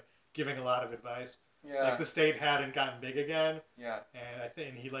was like giving a lot of advice. Yeah. Like the state hadn't gotten big again. Yeah. And I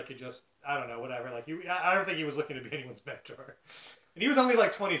think he like could just I don't know whatever like I don't think he was looking to be anyone's mentor. And he was only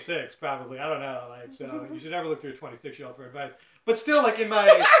like 26 probably. I don't know like so you should never look to a 26-year-old for advice. But still like in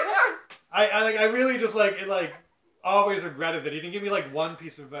my I really just like it like always regretted that he didn't give me like one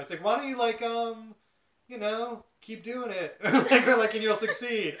piece of advice. Like why don't you like keep doing it like and you'll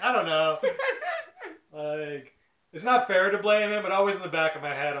succeed. I don't know. Like it's not fair to blame him, but always in the back of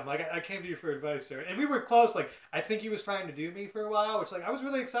my head, I'm like, I came to you for advice, sir. And we were close. Like, I think he was trying to do me for a while, which, like, I was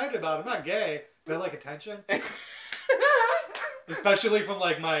really excited about. I'm not gay, but I like attention. Especially from,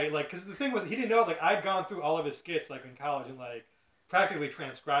 like, because the thing was, he didn't know, like, I'd gone through all of his skits, like, in college and, like, practically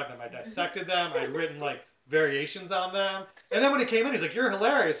transcribed them. I dissected them. I'd written, like, variations on them. And then when he came in, he's like, you're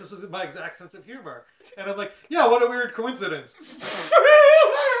hilarious. This is my exact sense of humor. And I'm like, yeah, what a weird coincidence.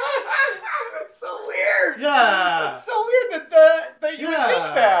 That's so weird. Yeah. It's so weird that you would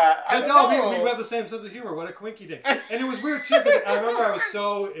think that. I don't know. We have the same sense of humor. What a quinky dink. And it was weird too because I remember I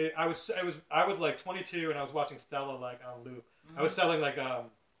was like 22 and I was watching Stella like on loop. Mm-hmm. I was selling like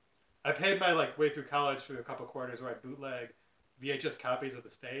I paid my like way through college for a couple quarters where I bootleg VHS copies of The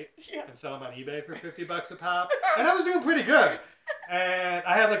State and sell them on eBay for $50 a pop. And I was doing pretty good. And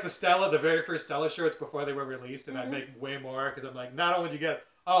I had like the very first Stella shirts before they were released, and I'd make way more because I'm like, not only do you get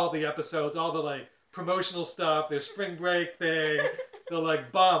all the episodes, all the like promotional stuff, their spring break thing, the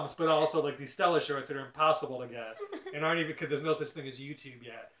like bumps, but also like these Stella shirts that are impossible to get and aren't even because there's no such thing as YouTube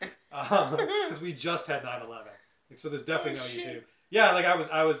yet because we just had 9/11, like, so there's definitely no YouTube. Yeah, like I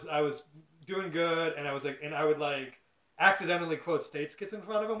was doing good, and I would like accidentally quote State skits in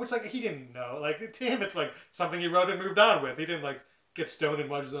front of him, which like he didn't know. Like to him, it's like something he wrote and moved on with. He didn't like get stoned and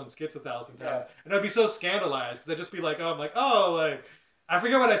watch his own skits 1,000 times. Yeah. And I'd be so scandalized because I'd just be like, I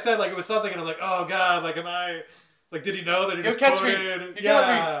forget what I said. Like it was something, and I'm like, oh god, like am I? Like did he know that he just quoted?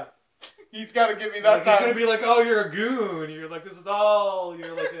 Yeah. He's got to give me that like, time. He's gonna be like, oh, you're a goon. You're like this is all.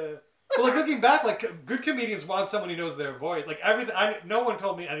 You're like a. But like looking back, like good comedians want someone who knows their voice. Like everything, no one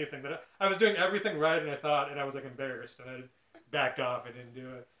told me anything. But I was doing everything right, and I thought, and I was like embarrassed, and I backed off and didn't do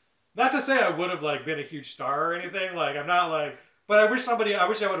it. Not to say I would have like been a huge star or anything. Like I'm not like, but I wish I would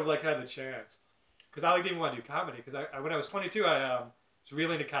have like had the chance. because I didn't want to do comedy. Because I when I was 22, I was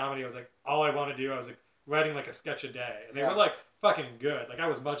really into comedy. I was like, all I want to do, I was like writing like a sketch a day, and they were like fucking good. Like I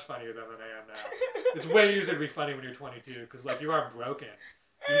was much funnier than I am now. It's way easier to be funny when you're 22 because like you aren't broken.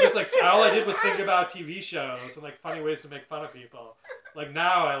 You just like all I did was think about TV shows and like funny ways to make fun of people. Like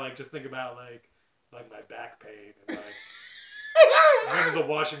now I like just think about like my back pain and like when the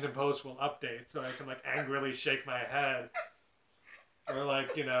Washington Post will update so I can like angrily shake my head or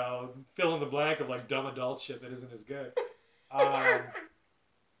like fill in the blank of like dumb adult shit that isn't as good.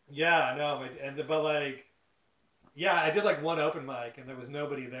 Yeah, no, but like yeah, I did like one open mic and there was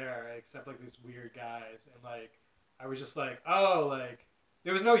nobody there except like these weird guys and like I was just like oh like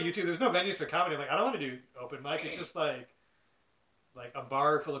there was no YouTube, there was no venues for comedy. I'm like I don't want to do open mic. It's just like a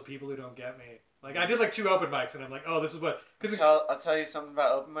bar full of people who don't get me. Like I did like 2 open mics, and I'm like, oh, this is what. I'll tell you something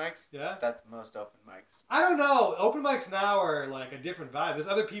about open mics. Yeah. That's most open mics. I don't know. Open mics now are like a different vibe. There's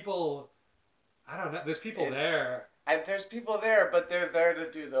other people. I don't know. There's people there. There's people there, but they're there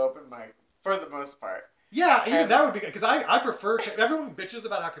to do the open mic for the most part. Yeah, even that would be good because I prefer. Everyone bitches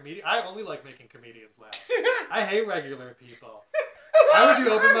about how I only like making comedians laugh. I hate regular people. I would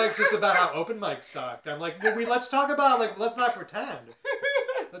do open mics just about how open mics sucked. I'm like, well, let's talk about like let's not pretend.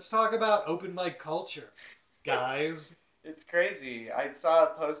 Let's talk about open mic culture, guys. It's crazy. I saw a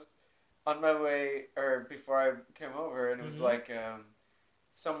post on my way or before I came over, and it was like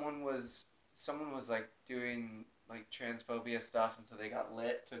someone was like doing like transphobia stuff, and so they got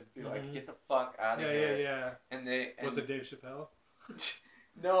lit to be like, get the fuck out of here. Yeah. And was it Dave Chappelle?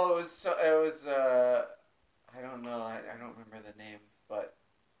 No, it was I don't know. I don't remember the name, but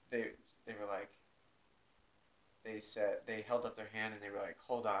they were like. They held up their hand and they were like,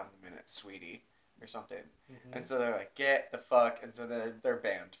 hold on a minute, sweetie, or something. And so they're like, get the fuck. And so they're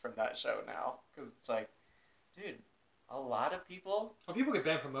banned from that show now. Because it's like, dude, a lot of people. Well, people get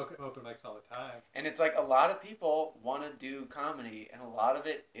banned from open mics all the time. And it's like a lot of people want to do comedy, and a lot of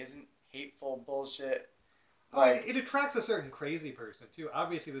it isn't hateful bullshit. Like it attracts a certain crazy person too.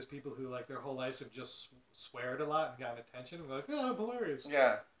 Obviously, there's people who like their whole lives have just sweared a lot and gotten attention. And they're like, oh, I'm hilarious.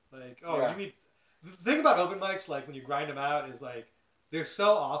 Yeah. Like, you mean. The thing about open mics, like when you grind them out, is like they're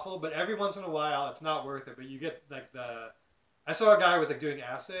so awful, but every once in a while it's not worth it. But you get like I saw a guy who was like doing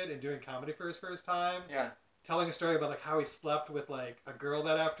acid and doing comedy for his first time. Yeah. Telling a story about like how he slept with like a girl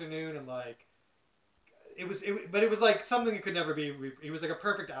that afternoon and like but it was like something that could never be. It was like a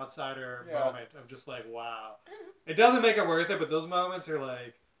perfect outsider moment of just like wow. It doesn't make it worth it, but those moments are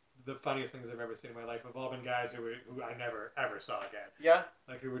like. The funniest things I've ever seen in my life have all been guys who I never ever saw again. Yeah.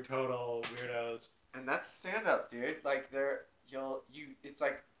 Like who were total weirdos. And that's stand up, dude. Like it's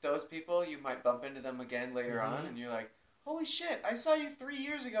like those people you might bump into them again later on, and you're like, holy shit, I saw you 3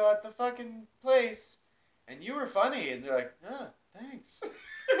 years ago at the fucking place, and you were funny, and they're like, thanks.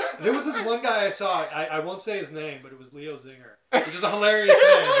 There was this one guy I saw. I won't say his name, but it was Leo Zinger, which is a hilarious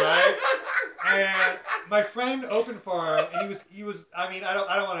name, right? And my friend opened for him, and he was. I mean, I don't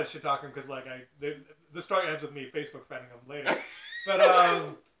want to shit talk him because like the story ends with me Facebook friending him later.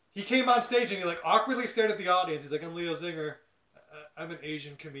 But he came on stage and he like awkwardly stared at the audience. He's like, I'm Leo Zinger. I'm an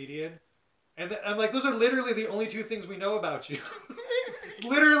Asian comedian, and I'm like, those are literally the only 2 things we know about you. It's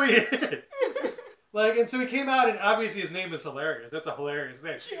literally it. Like, and so he came out, and obviously his name is hilarious. That's a hilarious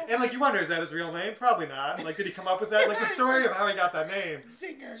name. Yeah. And, like, you wonder, is that his real name? Probably not. Like, did he come up with that? Like, the story of how he got that name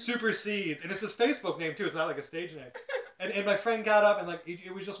Zinger. Supersedes. And it's his Facebook name, too. It's not like a stage name. And my friend got up, and, like,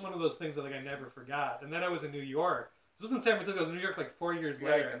 it was just one of those things that, like, I never forgot. And then I was in New York. This was in San Francisco. I was in New York, like, 4 years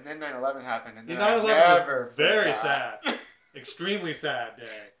later. And then 9/11 happened. And then 9/11 was very sad. Extremely sad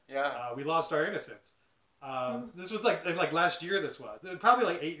day. Yeah. We lost our innocence. This was, like last year this was. Probably,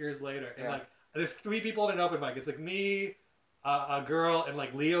 like, 8 years later. And, like, there's 3 people in an open mic. It's like me, a girl, and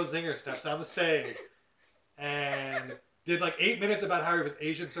like Leo Zinger steps on the stage and did like 8 minutes about how he was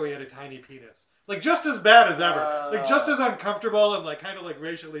Asian, so he had a tiny penis. Like just as bad as ever. Like just as uncomfortable and like kind of like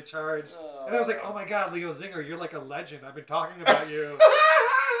racially charged. And I was like, oh my god, Leo Zinger, you're like a legend. I've been talking about you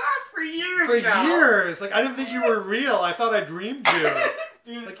for years. For years. Like I didn't think you were real. I thought I dreamed you.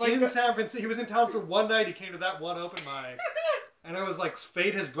 Dude, like in San Francisco, he was in town for one night. He came to that one open mic. And I was like,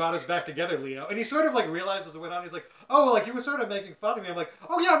 fate has brought us back together, Leo. And he sort of like realized as it went on, he's like, oh, like he was sort of making fun of me. I'm like,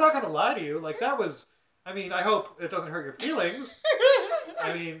 oh yeah, I'm not going to lie to you. Like that was, I mean, I hope it doesn't hurt your feelings.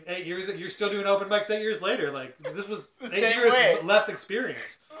 I mean, 8 years, you're still doing open mics 8 years later. Like this was 8 years less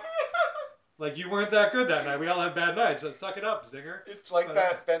experience. Like you weren't that good that night. We all had bad nights. So suck it up, Zinger. It's like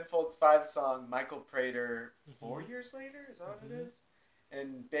that Ben Folds 5 song, Michael Prater, 4 years later? Is that what it is?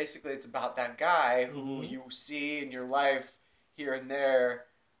 And basically it's about that guy who you see in your life here and there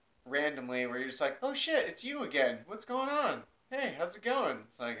randomly where you're just like, oh shit, it's you again. What's going on? Hey, how's it going?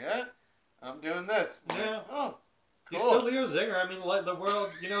 It's like, I'm doing this. Yeah. Oh, cool. He's still Leo Zinger. I mean, like the world,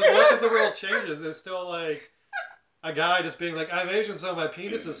 as much as the world changes, there's still like a guy just being like, I'm Asian, so my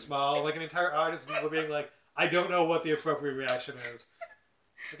penis is small. Like an entire audience of people being like, I don't know what the appropriate reaction is.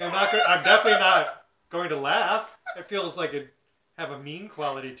 Like I'm definitely not going to laugh. It feels like it have a mean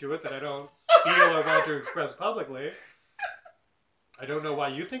quality to it that I don't feel or want to express publicly. I don't know why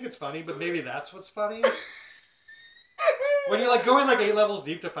you think it's funny, but maybe that's what's funny. When you're like going like 8 levels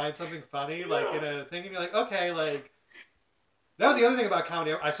deep to find something funny, like in a thing, and you're like, okay, like that was the other thing about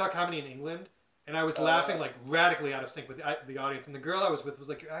comedy. I saw comedy in England, and I was laughing like radically out of sync with the audience. And the girl I was with was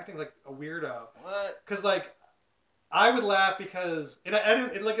like, "You're acting like a weirdo." What? Because like I would laugh because, and I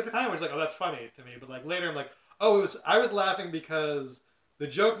didn't like at the time I was like, "Oh, that's funny to me," but like later I'm like, "Oh, I was laughing because the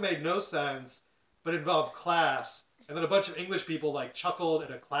joke made no sense, but involved class, and then a bunch of English people like chuckled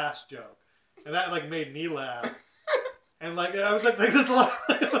at a class joke, and that like made me laugh." And like I was like and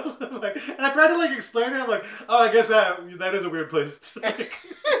I tried to like explain it. I'm like, oh, I guess that is a weird place. Like,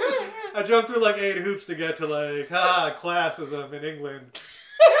 I jumped through like 8 hoops to get to like classism in England.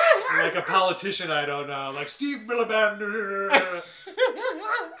 And, like a politician I don't know, like Steve Miliband.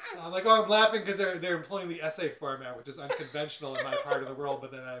 I'm like, oh, I'm laughing because they're employing the essay format, which is unconventional in my part of the world,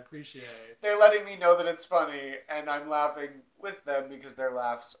 but that I appreciate. They're letting me know that it's funny, and I'm laughing with them because their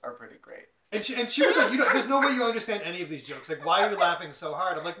laughs are pretty great. And she was like, there's no way you understand any of these jokes. Like, why are you laughing so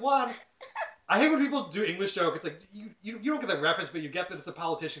hard? I'm like, one, I hate when people do English joke. It's like, you don't get the reference, but you get that it's a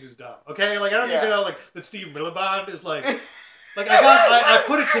politician who's dumb. Okay? Like, I don't even know, like, that Steve Miliband is like, I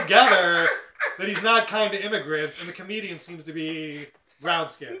put it together that he's not kind to immigrants, and the comedian seems to be brown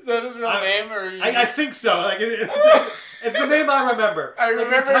skinned. Is that his real name? Or I think so. Like, it's the name I remember. I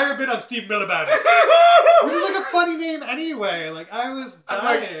remember. Like, an entire bit on Steve Miliband. Which is like a funny name anyway. Like, I was dying.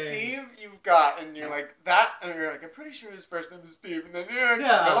 I'm like, Steve, you've got, and you're like, that, and you're like, I'm pretty sure his first name is Steve, and then you're like,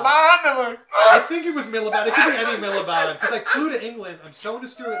 Miliband, I'm like, I think it was Miliband. It could be any Miliband. Because I flew to England. I'm so into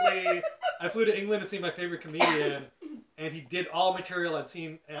Stuart Lee. I flew to England to see my favorite comedian, and he did all material I'd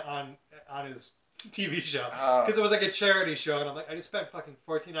seen on his TV show. Because it was like a charity show, and I'm like, I just spent fucking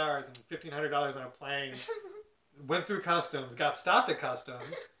 14 hours and $1,500 on a plane, went through customs, got stopped at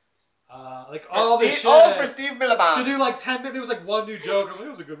customs. Like all this shit. Oh, for Steve Miliband. To do like 10 minutes, there was like one new joke. I'm like,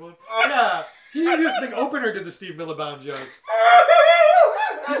 it was a good one. Yeah. He did the opener did the Steve Miliband joke.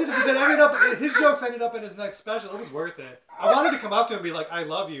 He did it, but then his jokes ended up in his next special. It was worth it. I wanted to come up to him and be like, I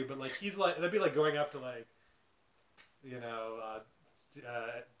love you, but like he's like, that'd be like going up to like,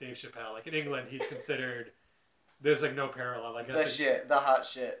 Dave Chappelle. Like in England, he's considered, there's like no parallel. I guess the hot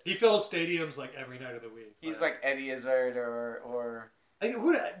shit. He fills stadiums like every night of the week. He's like Eddie Izzard or. There's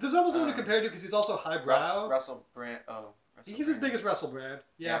almost no one to compare to because he's also highbrow. Russell Brand. Oh, Russell he's Brand. as big as Russell Brand.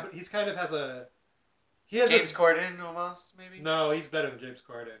 Yeah, but he's kind of has a. James Corden almost maybe. No, he's better than James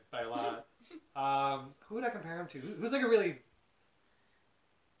Corden by a lot. Who would I compare him to? Who's like a really.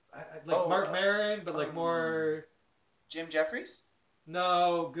 Mark Maron, but like more. Jim Jeffries.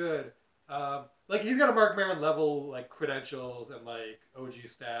 No, good. Like he's got a Mark Maron level like credentials and like OG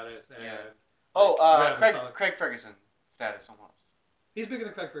status and. Craig Ferguson status almost. He's bigger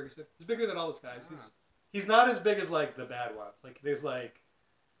than Craig Ferguson. He's bigger than all those guys. He's not as big as like the bad ones. Like there's like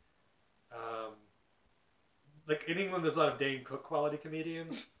in England there's a lot of Dane Cook quality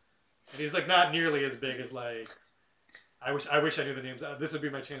comedians, and he's like not nearly as big as like. I wish I knew the names. This would be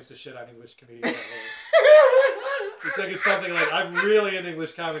my chance to shit on English comedians. It's like it's something like I'm really an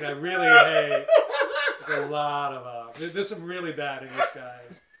English comedy. I really hate like, a lot of there's some really bad English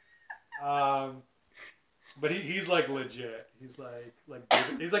guys. But he's like legit. He's like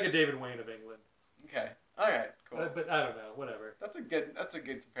he's like a David Wayne of England. Okay. All right. Cool. But I don't know. Whatever. That's a good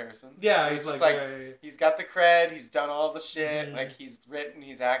comparison. Yeah. He's just like he's got the cred. He's done all the shit. Mm-hmm. Like he's written.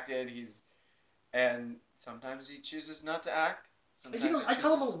 He's acted. And sometimes he chooses not to act. I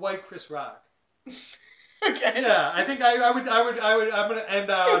call him a white Chris Rock. Okay. Yeah. I think I would. I'm gonna end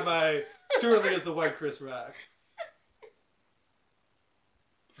out my Stuart Lee as the white Chris Rock.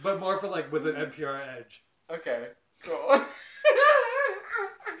 But more for like with an NPR edge. Okay, cool.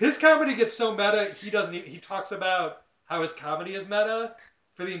 His comedy gets so meta, he talks about how his comedy is meta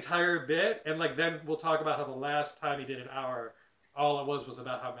for the entire bit, and like then we'll talk about how the last time he did an hour, all it was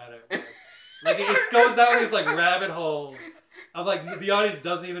about how meta it was. Like it goes down these like rabbit holes of like the audience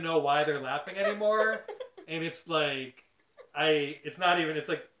doesn't even know why they're laughing anymore, and it's like it's not even, it's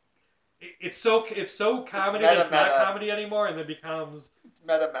like it's so comedy that it's not comedy anymore, and then becomes it's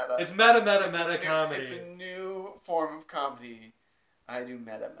meta. It's meta comedy. It's a new form of comedy. I do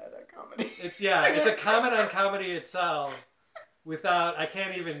meta comedy. It's a comment on comedy itself. Without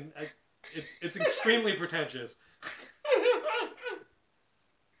it's extremely pretentious.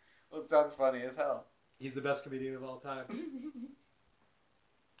 Well, It sounds funny as hell. He's the best comedian of all time.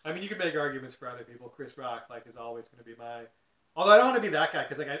 I mean, you can make arguments for other people. Chris Rock, like, is always going to be my. Although I don't want to be that guy,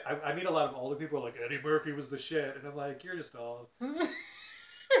 because like I meet a lot of older people who are like, Eddie Murphy was the shit, and I'm like, you're just old. Like,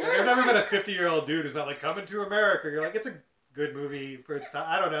 I've never met a 50-year-old dude who's not like Coming to America. You're like, it's a good movie for its time.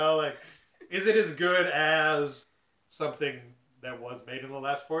 I don't know, like, is it as good as something that was made in the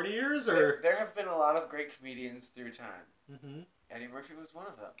last 40 years? Or there have been a lot of great comedians through time. Mm-hmm. Eddie Murphy was one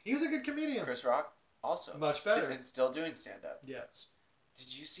of them. He was a good comedian. Chris Rock also much better, and still doing stand up. Yes.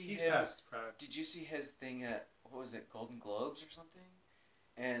 Did you see He's him? past his prime. Did you see his thing at what was it, Golden Globes or something?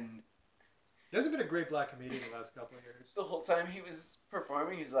 And he hasn't been a great black comedian the last couple of years. The whole time he was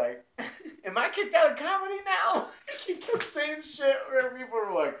performing, he's like, "Am I kicked out of comedy now?" He kept saying shit where people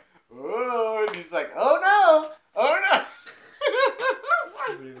were like, "Oh," and he's like, "Oh no, oh no."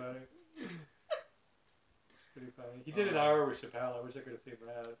 Pretty funny. Pretty funny. He did an hour with Chappelle. I wish I could have seen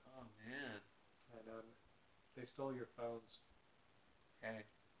that. Oh man. And they stole your phones. Hey,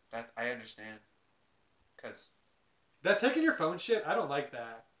 that I understand. Cause that taking your phone shit, I don't like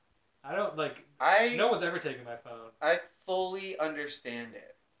that. I don't like. No one's ever taken my phone. I fully understand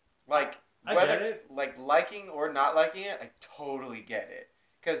it. Like I whether get it. Like liking or not liking it, I totally get it.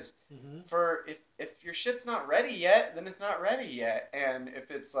 Cause for if your shit's not ready yet, then it's not ready yet. And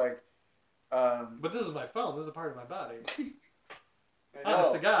if it's like, but this is my phone. This is a part of my body. I know.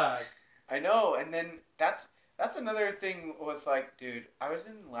 Honest to God. I know, and then that's another thing with like, dude, I was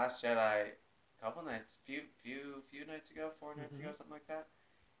in Last Jedi a couple nights, few nights ago, 4 nights ago, something like that,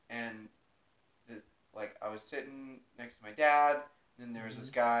 and I was sitting next to my dad, and then there was this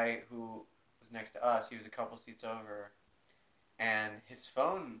guy who was next to us. He was a couple seats over, and his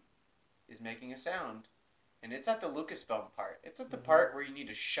phone is making a sound, and it's at the Lucasfilm part. It's at the part where you need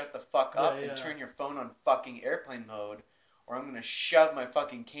to shut the fuck up and turn your phone on fucking airplane mode, or I'm gonna shove my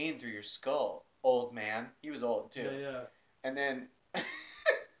fucking cane through your skull, old man. He was old too. Yeah. And then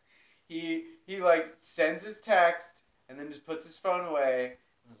he like sends his text and then just puts his phone away.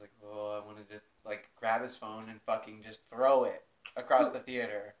 I was like, oh, I wanted to like grab his phone and fucking just throw it across the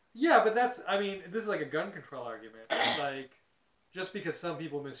theater. Yeah, but this is like a gun control argument. Like, just because some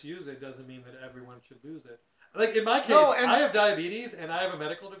people misuse it doesn't mean that everyone should lose it. Like, in my case, I have diabetes, and I have a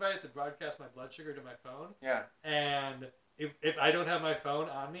medical device that broadcasts my blood sugar to my phone. Yeah. And if I don't have my phone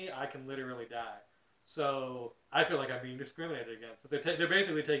on me, I can literally die. So I feel like I'm being discriminated against. They're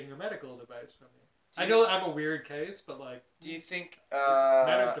basically taking a medical device from me. I know I'm a weird case, but like... Do you think... it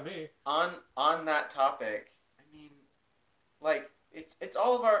matters to me. On that topic, I mean, like... It's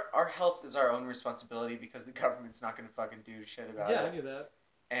all of our health is our own responsibility because the government's not going to fucking do shit about it. Yeah, I knew that.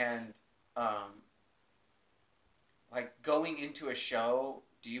 And, like, going into a show,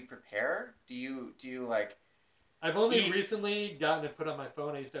 do you prepare? Do you like... I've only recently gotten it put on my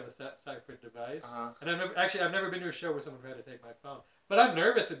phone. I used to have a separate device. And I've never been to a show where someone tried to take my phone. But I'm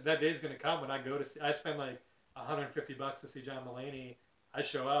nervous that day's going to come when I go to see... I spend like $150 to see John Mulaney. I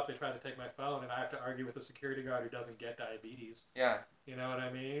show up, they try to take my phone, and I have to argue with the security guard who doesn't get diabetes. Yeah. You know what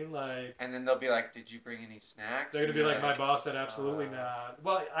I mean? Like. And then they'll be like, "Did you bring any snacks?" They're gonna be like, "My boss said absolutely not."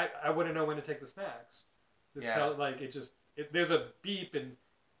 Well, I wouldn't know when to take the snacks. There's a beep, and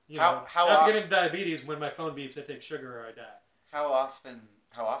you know, after getting diabetes, when my phone beeps, I take sugar or I die. How often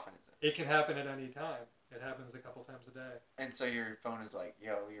is it? It can happen at any time. It happens a couple times a day. And so your phone is like,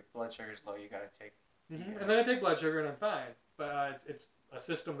 "Yo, your blood sugar's low. You gotta take." And then I take blood sugar and I'm fine. But it's a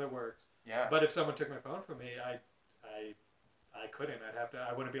system that works. Yeah. But if someone took my phone from me, I couldn't.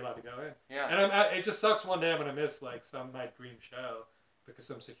 I wouldn't be allowed to go in. Yeah. And it just sucks. One day I'm gonna miss like my dream show because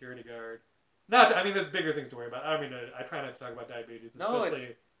some security guard. There's bigger things to worry about. I try not to talk about diabetes.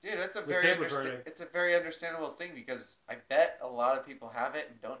 It's a very understandable thing because I bet a lot of people have it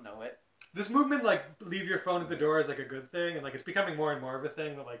and don't know it. This movement, like, leave your phone at the door is like a good thing, and like it's becoming more and more of a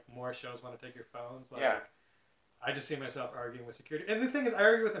thing that like more shows want to take your phones. Like, yeah. I just see myself arguing with security. And the thing is, I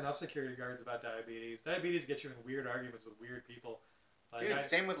argue with enough security guards about diabetes. Diabetes gets you in weird arguments with weird people. Like,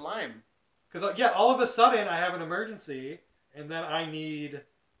 same with Lyme. Because, all of a sudden I have an emergency, and then I need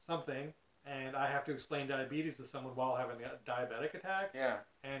something, and I have to explain diabetes to someone while having a diabetic attack. Yeah.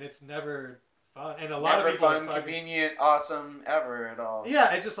 And it's never fun. And a lot of people fun, convenient, awesome, ever at all.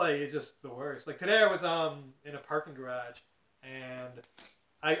 Yeah, it's just the worst. Like, today I was in a parking garage, and...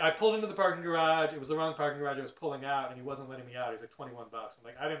 I pulled into the parking garage. It was the wrong parking garage. I was pulling out, and he wasn't letting me out. He's like, $21. I'm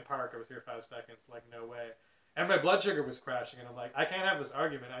like, I didn't park. I was here 5 seconds. Like, no way. And my blood sugar was crashing, and I'm like, I can't have this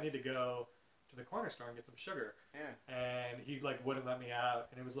argument. I need to go to the corner store and get some sugar. Yeah. And he, like, wouldn't let me out.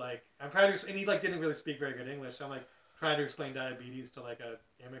 And it was like, I'm trying to, and he, like, didn't really speak very good English. So I'm like, trying to explain diabetes to like a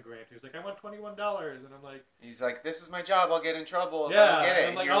immigrant who's like, I want $21, and I'm like, he's like, this is my job. I'll get in trouble if I yeah, don't get it. and I'm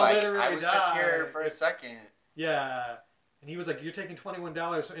And like, you're I'll like, literally I was die. just here for a second. Yeah. And he was like, you're taking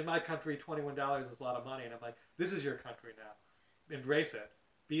 $21. In my country, $21 is a lot of money. And I'm like, this is your country now. Embrace it.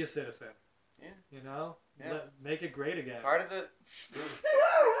 Be a citizen. Yeah. You know? Yeah. Make it great again. Part of the...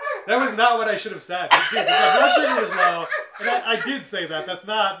 That was not what I should have said. Dude, my blood sugar was low. And I did say that. That's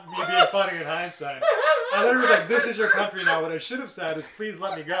not me being funny in hindsight. I literally was like, this is your country now. What I should have said is, please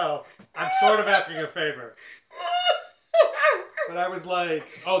let me go. I'm sort of asking a favor. But I was like,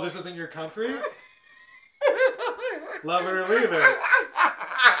 oh, this isn't your country? Love it or leave it.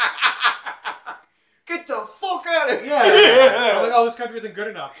 Get the fuck out of here. Yeah. I'm like, oh, this country isn't good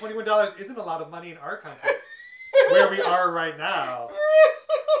enough. $21 isn't a lot of money in our country. Where we are right now.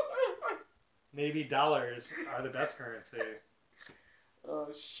 Maybe dollars are the best currency. Oh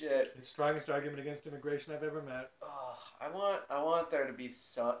shit. The strongest argument against immigration I've ever met. Oh, I want there to be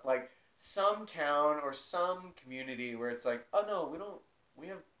some town or some community where it's like, oh no, we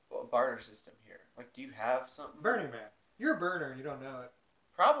have a barter system here. Like, do you have something? Burning Man. You're a burner and you don't know it.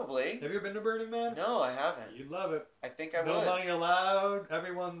 Probably. Have you ever been to Burning Man? No, I haven't. You'd love it. I think I would. No would. money allowed.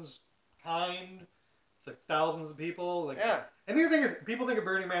 Everyone's kind. It's like thousands of people. Like, yeah. And the other thing is, people think of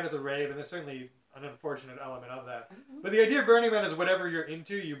Burning Man as a rave, and there's certainly an unfortunate element of that. But the idea of Burning Man is whatever you're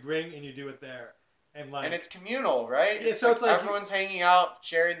into, you bring and you do it there. And it's communal, right? Yeah, so it's like everyone's hanging out,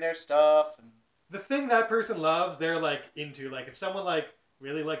 sharing their stuff. And the thing that person loves, they're like into. Like if someone like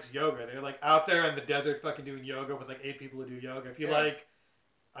really likes yoga, they're like out there in the desert fucking doing yoga with like 8 people who do yoga. If you like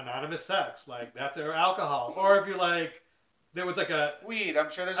anonymous sex, like that's or alcohol, or if you like. There was like a weed.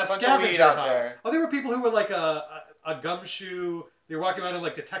 I'm sure there's a bunch of weed out there. Oh, there were people who were like a gumshoe. They were walking around in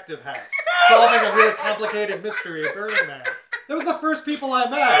like detective hats, solving a really complicated mystery at Burning Man. That was the first people I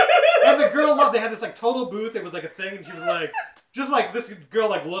met, and the girl loved. They had this like total booth. It was like a thing, and she was like, just like this girl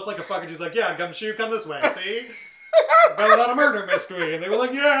like looked like a fucking. She's like, yeah, gumshoe, come this way. See, going on a murder mystery, and they were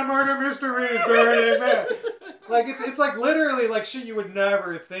like, yeah, murder mysteries, Burning Man. Like it's like literally like shit you would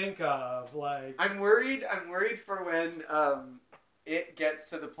never think of. Like I'm worried for when it gets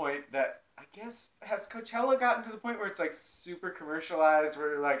to the point that I guess has Coachella gotten to the point where it's like super commercialized,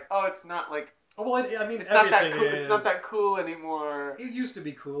 where you're like, oh, it's not like. Oh, well, I mean, it's not that cool. It's not that cool anymore. It used to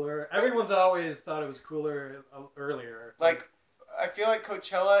be cooler. Everyone's always thought it was cooler earlier. Like I feel like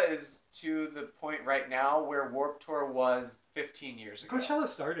Coachella is to the point right now where Warped Tour was 15 years ago. Coachella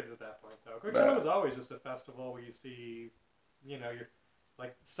started at that point, though. Coachella was always just a festival where you see, you're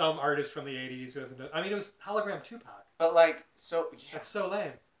like some artist from the 80s who hasn't done. I mean, it was Hologram Tupac. But like, so yeah. That's so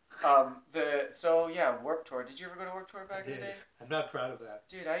lame. Warped Tour. Did you ever go to Warped Tour back in the day? I'm not proud of that.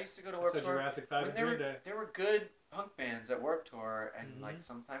 Dude, I used to go to Warped Tour. Jurassic 5 and Green Day. There were good punk bands at Warped Tour, and like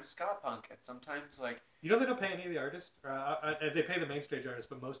sometimes ska punk, and sometimes like. You know they don't pay any of the artists. They pay the main stage artists,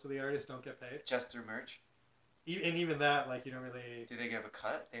 but most of the artists don't get paid. Just through merch. And even that, like you don't really. Do they give a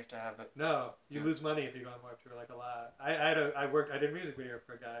cut? They have to have it. No, you lose money if you go on Warped Tour, like a lot. I did a music video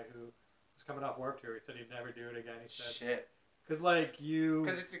for a guy who was coming off Warped Tour. He said he'd never do it again. He said. Shit.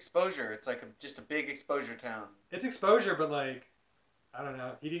 Because it's exposure. It's like just a big exposure town. It's exposure, but like, I don't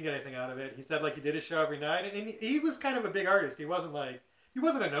know. He didn't get anything out of it. He said like he did a show every night, and he was kind of a big artist. He wasn't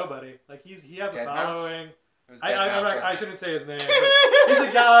a nobody. Like he has a following. I shouldn't say his name. But he's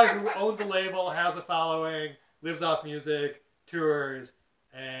a guy who owns a label, has a following, lives off music, tours,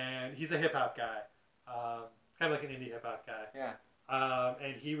 and he's a hip hop guy, kind of like an indie hip hop guy. Yeah.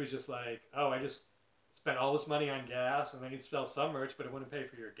 And he was just like, oh, I just spent all this money on gas, and then you'd sell some merch, but it wouldn't pay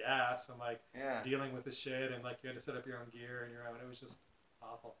for your gas, and like dealing with the shit, and like you had to set up your own gear and your own. It was just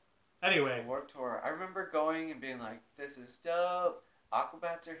awful. Anyway, Warped Tour. I remember going and being like, "This is dope.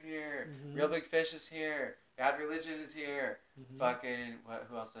 Aquabats are here. Real Big Fish is here. Bad Religion is here. Fucking what?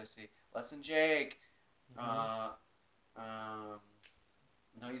 Who else did I see? Less Than Jake. No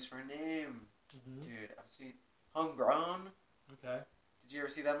Use for a Name. Dude, I've seen Homegrown. Okay. Did you ever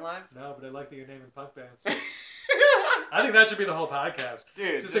see them live? No, but I like that you're naming punk bands. I think that should be the whole podcast.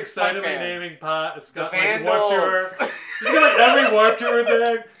 Dude, just excitedly naming Scott like Warped Tour. Just be like every Warped Tour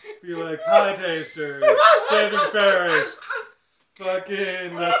thing. Be like Pie Tasters, Saving Ferris,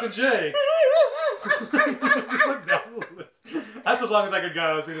 fucking Less Than Jake. Just like down the list. That's as long as I could go.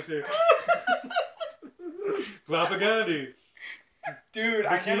 I was gonna say Propaganda. Dude,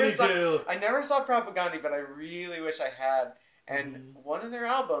 I never saw Propaganda, but I really wish I had. And one of their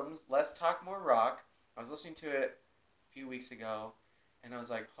albums, Less Talk More Rock, I was listening to it a few weeks ago, and I was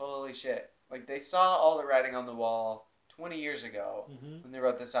like, holy shit. Like, they saw all the writing on the wall 20 years ago when they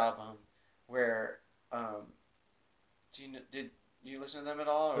wrote this album, where, did you listen to them at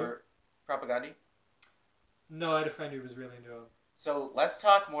all, or Propaganda? No, I had a friend who was really into him. So Let's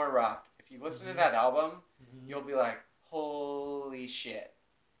Talk More Rock. If you listen to that album, you'll be like, holy shit.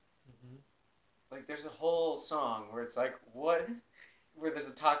 Like, there's a whole song where it's like, where there's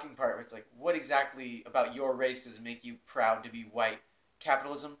a talking part where it's like, what exactly about your race does make you proud to be white?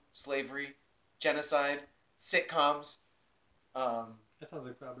 Capitalism, slavery, genocide, sitcoms. That sounds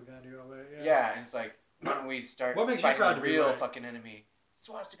like propaganda all the way. Yeah, and it's like, why don't we start what makes you proud the real fucking enemy?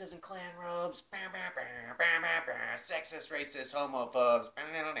 Swastikas and Klan robes, sexist, racist, homophobes.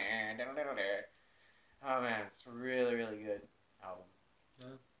 Oh man, it's a really, really good album. Yeah,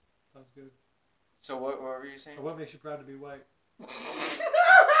 sounds good. So what were you saying? What makes you proud to be white?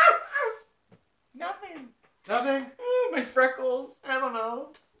 Nothing. Nothing? My freckles. I don't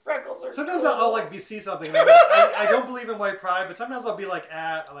know. Freckles are sometimes cool. I'll like see something. And I don't believe in white pride, but sometimes I'll be like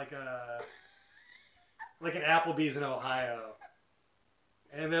at like an Applebee's in Ohio,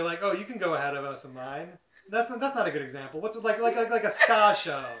 and they're like, "Oh, you can go ahead of us in line." That's not a good example. What's like a ska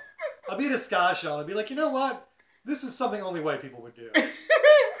show? I'll be at a ska show and I'll be like, you know what? This is something only white people would do.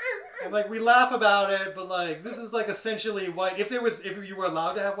 And like we laugh about it, but like this is like essentially white. If you were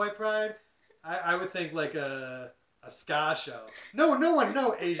allowed to have white pride, I would think like a ska show.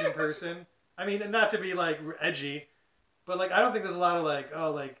 No Asian person. I mean, not to be like edgy, but like I don't think there's a lot of like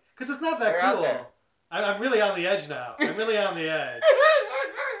because it's not that cool. I'm really on the edge now. I'm really on the edge.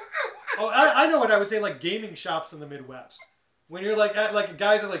 Oh, I know what I would say. Like gaming shops in the Midwest, when you're like at like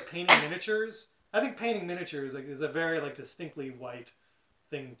guys are like painting miniatures. I think painting miniatures like is a very like distinctly white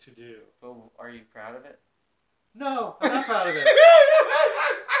thing to do. Well, are you proud of it? No, I'm not proud of it.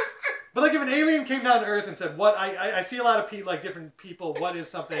 But like if an alien came down to Earth and said, "What I see a lot of different people. What is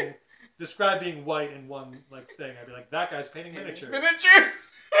something? Describe being white in one like thing." I'd be like, "That guy's painting miniatures." Miniatures.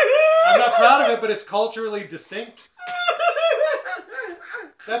 I'm not proud of it, but it's culturally distinct.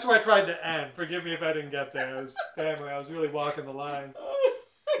 That's where I tried to end. Forgive me if I didn't get there. I was really walking the line.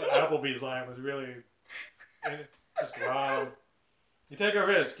 The Applebee's line was really just wrong. You take a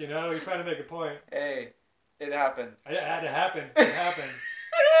risk, you know? You're trying to make a point. Hey, it happened. It had to happen. It happened.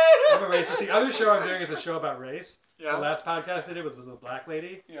 I'm a racist. The other show I'm doing is a show about race. Yeah. The last podcast I did was a black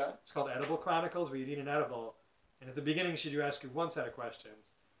lady. Yeah. It's called Edible Chronicles, where you'd eat an edible. And at the beginning, she'd ask you one set of questions.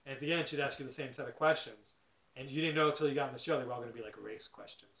 And at the end, she'd ask you the same set of questions. And you didn't know until you got on the show they were all going to be like race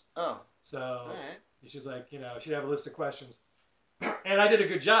questions. Oh. So she's like, she'd have a list of questions. And I did a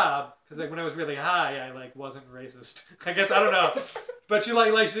good job because like when I was really high, I like wasn't racist. I guess I don't know, but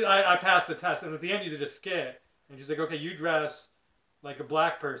I passed the test. And at the end, you did a skit, and she's like, okay, you dress like a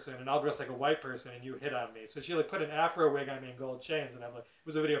black person, and I'll dress like a white person, and you hit on me. So she like put an afro wig on me and gold chains, and I'm like, it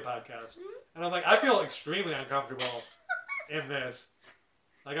was a video podcast, and I'm like, I feel extremely uncomfortable in this.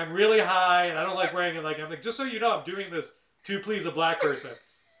 Like I'm really high, and I don't like wearing it. Like I'm like, just so you know, I'm doing this to please a black person,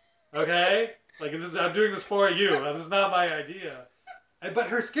 okay? Like I'm doing this for you. This is not my idea. But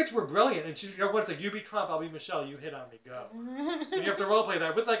her skits were brilliant, and everyone's like, you be Trump, I'll be Michelle, you hit on me, go. And you have to role play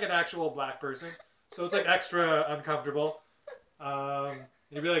that with like an actual black person, so it's like extra uncomfortable.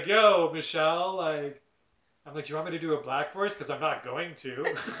 You'd be like, yo, Michelle, like, I'm like, do you want me to do a black voice? Because I'm not going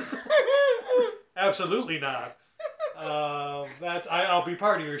to. Absolutely not. I'll be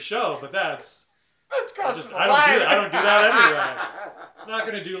part of your show, but that's crossing the line. I don't do that anyway. I'm not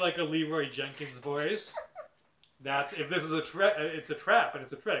gonna do like a Leroy Jenkins voice. If this is it's a trap and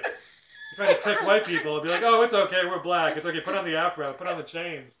it's a trick. You're trying to trick white people and be like, oh, it's okay, we're black. It's okay, put on the afro, put on the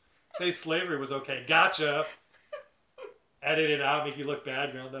chains. Say slavery was okay. Gotcha. Edit it out, make you look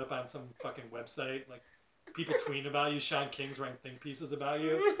bad. You'll end up on some fucking website. Like, people tweeting about you. Sean King's writing think pieces about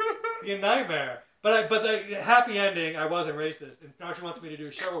you. It'd be a nightmare. But the happy ending, I wasn't racist. And now she wants me to do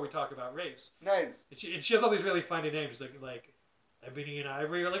a show where we talk about race. Nice. And she has all these really funny names. She's like Ebony and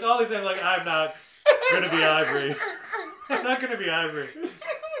Ivory, or like all these names. Like, I'm not gonna be Ivory. I'm not gonna be Ivory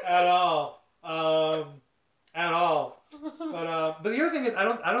at all. At all. But the other thing is, I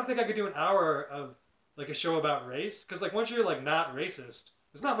don't think I could do an hour of like a show about race, because like once you're like not racist,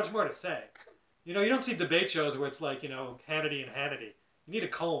 there's not much more to say. You don't see debate shows where it's like Hannity and Hannity. You need a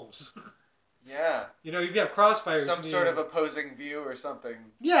Combs. Yeah. You have Crossfire. Some sort of opposing view or something.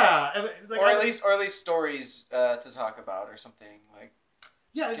 Yeah. Like, or at least stories to talk about or something like.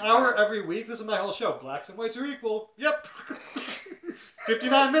 Yeah, an hour every week. This is my whole show. Blacks and whites are equal. Yep.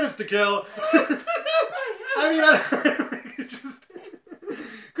 59 minutes to kill. I mean, just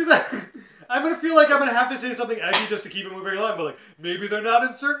because I'm gonna feel like I'm gonna have to say something edgy just to keep it moving along. But like, maybe they're not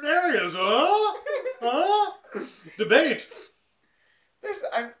in certain areas. Huh? Debate.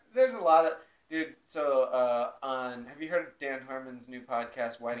 There's a lot of. Dude, so have you heard of Dan Harmon's new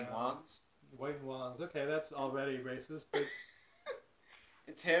podcast, Whiting Wongs? Whiting Wongs, okay, that's already racist, but...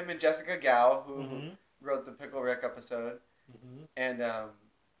 It's him and Jessica Gao, who wrote the Pickle Rick episode, Mm-hmm. and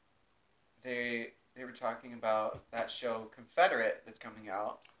they were talking about that show Confederate that's coming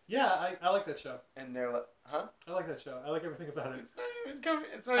out. Yeah, I like that show. And they're like, huh? I like that show. I like everything about it.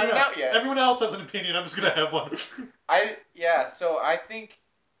 It's not even out yet. Everyone else has an opinion. I'm just gonna have one. So I think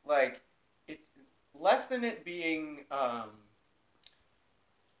like it's less than it being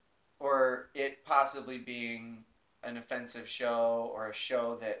or it possibly being an offensive show or a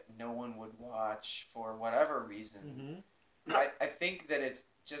show that no one would watch for whatever reason. Mm-hmm. I think that it's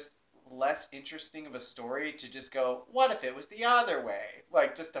just less interesting of a story to just go, what if it was the other way?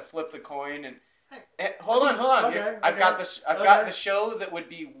 Like just to flip the coin and hold on. Okay, I've got the show that would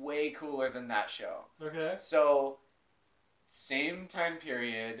be way cooler than that show. Okay. So same time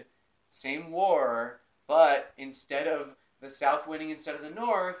period, same war, but instead of the South winning instead of the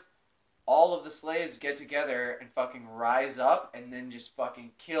North, all of the slaves get together and fucking rise up and then just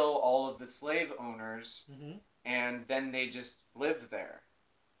fucking kill all of the slave owners, mm-hmm. and then they just lived there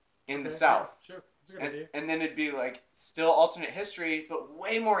in the South. Yeah, sure. That's a good idea. And then it'd be like still alternate history, but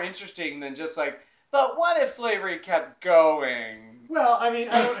way more interesting than just like, but what if slavery kept going? Well, I mean,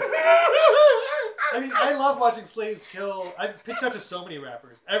 I love watching slaves kill. I've pitched out to so many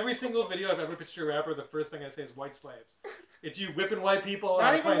rappers. Every single video I've ever pitched to a rapper, the first thing I say is white slaves. It's you whipping white people.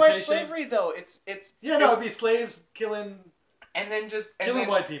 Not even white slavery though. It's it'd be slaves killing. And then killing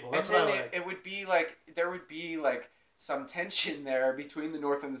white people. That's what I like. It would be like there would be like some tension there between the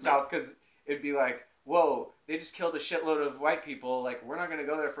North and the South because it'd be like, whoa, they just killed a shitload of white people. Like we're not gonna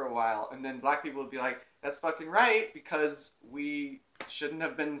go there for a while. And then black people would be like, that's fucking right because we shouldn't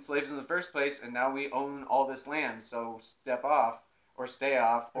have been slaves in the first place, and now we own all this land. So step off or stay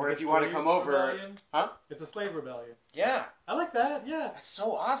off, or if you want to come over, huh? It's a slave rebellion. Yeah, I like that. Yeah, that's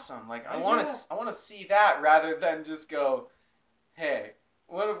so awesome. Like I want to see that rather than just go, hey,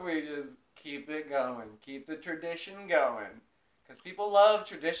 what if we just keep it going, keep the tradition going? Because people love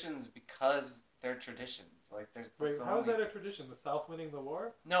traditions because they're traditions. Like Wait, how is that a tradition? The South winning the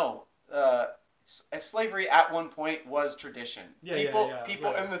war? No, slavery at one point was tradition. People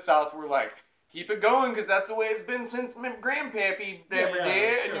right. in the South were like, keep it going because that's the way it's been since my grandpappy ever did.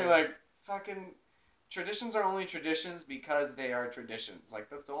 Sure. And you're like, fucking, traditions are only traditions because they are traditions. Like,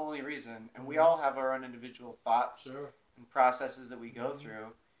 that's the only reason. And we all have our own individual thoughts and processes that we go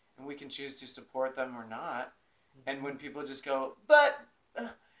through. And we can choose to support them or not. And when people just go, but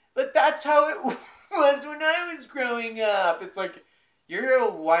that's how it was when I was growing up. It's like, you're a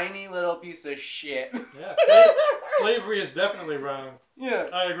whiny little piece of shit. Yeah, slavery is definitely wrong. Yeah.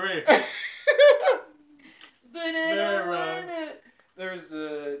 I agree. But I don't want it. There's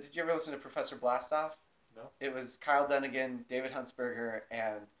did you ever listen to Professor Blastoff? No. It was Kyle Dunnigan, David Huntsberger,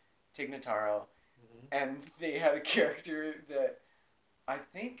 and Tig Notaro. Mm-hmm. And they had a character that I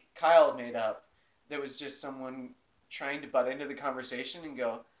think Kyle made up that was just someone trying to butt into the conversation and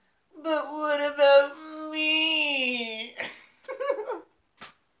go, but what about me?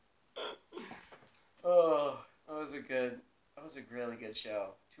 Oh, that was a really good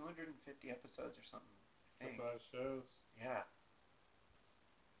show. 250 episodes or something, I think. 5 shows. Yeah.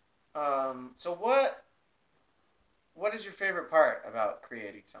 So what is your favorite part about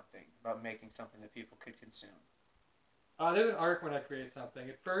creating something, about making something that people could consume? There's an arc when I create something.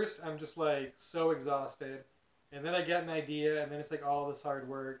 At first, I'm just like so exhausted, and then I get an idea, and then it's like all this hard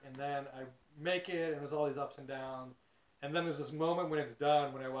work, and then I make it, and there's all these ups and downs, and then there's this moment when it's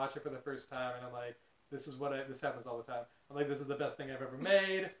done, when I watch it for the first time, and I'm like, this happens all the time. I'm like, this is the best thing I've ever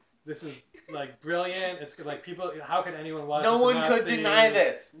made. This is like brilliant. It's like people, how can anyone watch this? No one could deny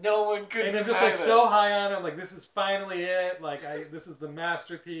this. No one could. And I'm just like so high on it. I'm like, this is finally it. Like this is the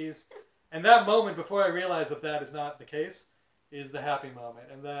masterpiece. And that moment before I realize that is not the case is the happy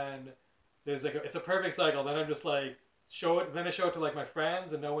moment. And then there's like it's a perfect cycle. Then I'm just like Then I show it to like my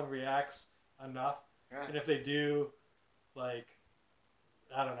friends, and no one reacts enough. Yeah. And if they do, like,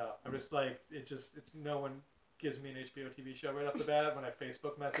 I don't know. I'm just like it's no one gives me an HBO TV show right off the bat when I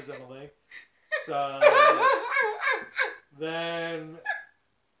Facebook message them a link. So then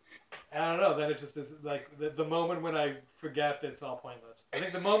I don't know. Then it just is like the moment when I forget that it's all pointless. I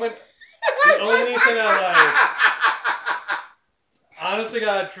think the only thing I like, honest to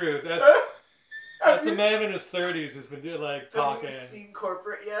God, truth. That's a man in his 30s who's been doing like talking. Have you seen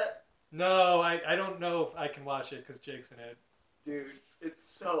Corporate yet? No, I don't know if I can watch it because Jake's in it. Dude, it's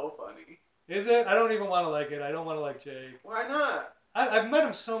so funny. Is it? I don't even want to like it. I don't want to like Jake. Why not? I've met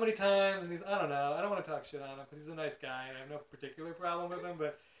him so many times, and I don't know. I don't want to talk shit on him because he's a nice guy, and I have no particular problem with him.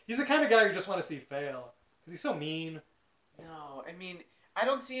 But he's the kind of guy you just want to see fail because he's so mean. No, I mean, I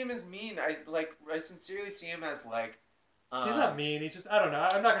don't see him as mean. I sincerely see him as like He's not mean. He's just, I don't know.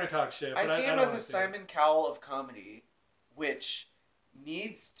 I'm not going to talk shit. I But see him don't as a wanna see Simon Cowell of comedy, which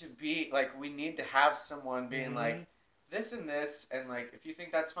needs to be like we need to have someone being like this and this, and like if you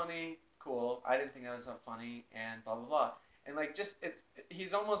think that's funny, cool. I didn't think that was so funny, and blah blah blah. And like just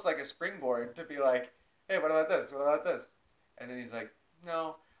he's almost like a springboard to be like, hey, what about this? What about this? And then he's like,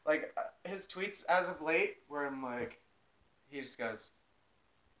 no. Like his tweets as of late, where I'm like, he just goes,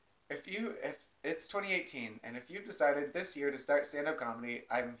 if it's 2018, and if you decided this year to start stand-up comedy,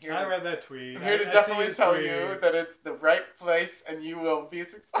 I'm here. I read that tweet. I'm here to definitely tell you that it's the right place, and you will be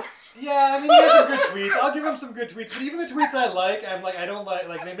successful. Yeah, I mean, he has some good tweets. I'll give him some good tweets, but even the tweets I like, I don't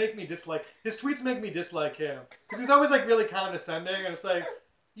like, they make me dislike. His tweets make me dislike him because he's always like really condescending, and it's like,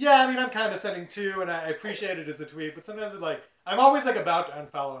 yeah, I mean, I'm condescending too, and I appreciate it as a tweet, but sometimes it's like I'm always like about to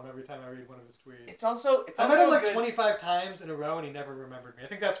unfollow him every time I read one of his tweets. It's also I met him like 25 times in a row, and he never remembered me. I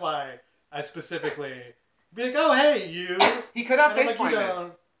think that's why I specifically be like, oh hey, you. He could have face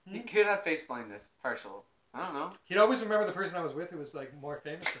blindness. He could have face blindness, partial. I don't know. He'd always remember the person I was with who was like more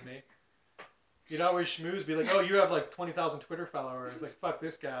famous than me. He'd always schmooze, be like, oh, you have like 20,000 Twitter followers. Like, fuck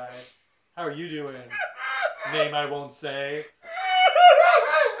this guy. How are you doing? Name I won't say.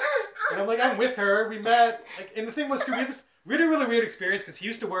 And I'm like, I'm with her. We met. Like, and the thing was, too, we had this really weird experience because he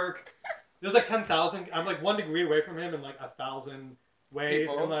used to work. There's like 10,000. I'm like 1 degree away from him in like 1,000 ways.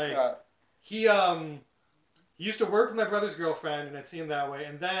 People, and like, he used to work with my brother's girlfriend, and I'd see him that way.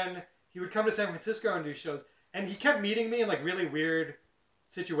 And then he would come to San Francisco and do shows. And he kept meeting me in like really weird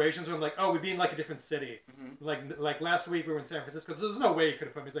situations where I'm like, oh, we'd be in like a different city. Like last week we were in San Francisco. So there's no way he could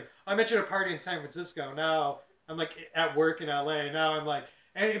have put me. He's like, I met you at a party in San Francisco. Now I'm like at work in LA. Now I'm like,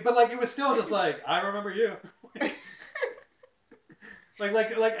 but like it was still just like, I remember you.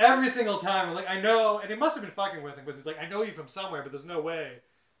 like every single time. I'm like, I know, and it must have been fucking with him because he's like, I know you from somewhere, but there's no way.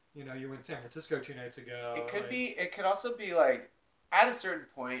 You know, you were in San Francisco 2 nights ago. It could be. It could also be like, at a certain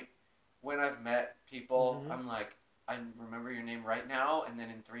point, when I've met people, I'm like, I remember your name right now, and then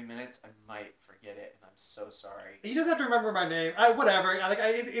in 3 minutes, I might forget it, and I'm so sorry. He doesn't have to remember my name. Whatever.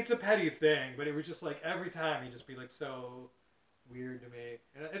 It's a petty thing, but it was just like every time he'd just be like so weird to me.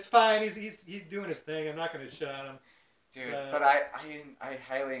 And it's fine. He's doing his thing. I'm not gonna shut on him. Dude, but I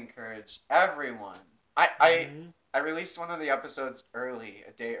highly encourage everyone. I released one of the episodes early,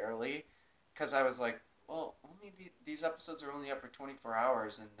 a day early, because I was like, well, only these episodes are only up for 24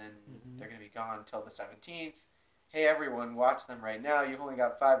 hours, and then they're going to be gone until the 17th. Hey, everyone, watch them right now. You've only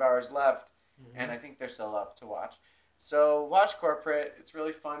got 5 hours left, and I think they're still up to watch. So watch Corporate. It's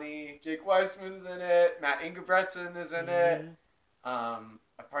really funny. Jake Weissman's in it. Matt Ingebretson is in it.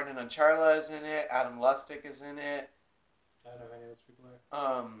 Aparna Nancharla is in it. Adam Lustig is in it. I don't know who any of those people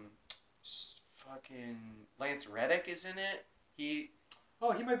are. Fucking Lance Reddick is in it. He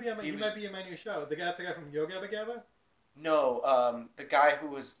might be in my new show. That's the guy from Yo Gabba Gabba? No, the guy who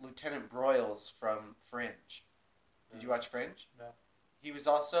was Lieutenant Broyles from Fringe. Did you watch Fringe? No. He was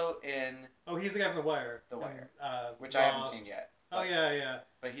also in... Oh, he's the guy from The Wire. The Wire. Which Lost. I haven't seen yet. Oh, yeah.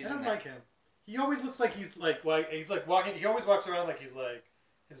 But he's I don't in like him. He always looks like he's like walking... He always walks around like he's like...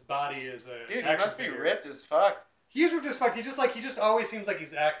 His body is a... Dude, he must be ripped as fuck. He's ripped as fuck. He just always seems like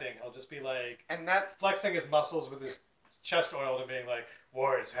he's acting. He'll just be like... And that... Flexing his muscles with his chest oiled and being like,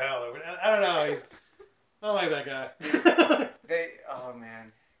 war is hell. Or, I don't know. I don't like that guy. Oh,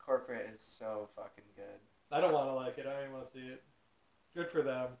 man. Corporate is so fucking good. I don't want to like it. I don't even want to see it. Good for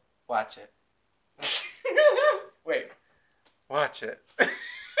them. Watch it. Wait. Watch it.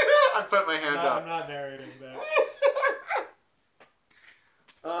 I put my hand up. I'm not narrating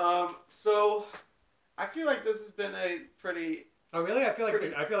that. So, I feel like this has been a pretty... Oh really? I feel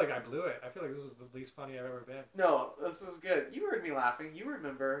like I blew it. I feel like this was the least funny I've ever been. No, this was good. You heard me laughing. You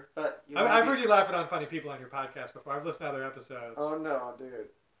remember, but I've heard you laughing on funny people on your podcast before. I've listened to other episodes. Oh no, dude.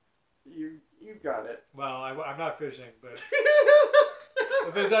 You got it. Well, I'm not fishing, but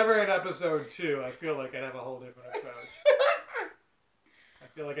if there's ever an episode 2, I feel like I'd have a whole different approach. I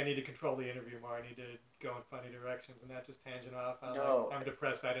feel like I need to control the interview more. I need to go in funny directions and not just tangent off. I'm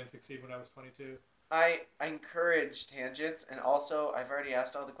depressed I didn't succeed when I was 22. I encourage tangents, and also I've already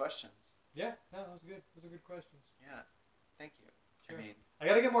asked all the questions. Yeah, no, that was good. Those are good questions. Yeah, thank you. Sure. I mean, I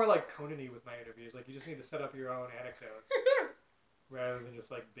gotta get more like Conan-y with my interviews. Like, you just need to set up your own anecdotes rather than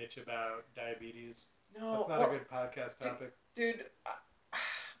just like bitch about diabetes. No, that's not a good podcast topic. Dude,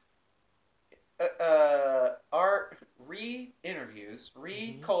 our interviews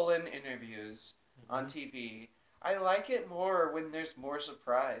on TV. I like it more when there's more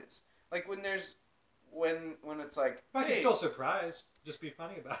surprise. Like when it's like, I can still surprise. Just be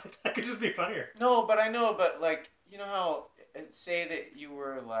funny about it. I could just be funnier. No, but I know, but like, you know how, say that you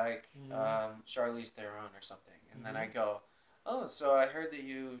were like Charlize Theron or something, And then I go, oh, so I heard that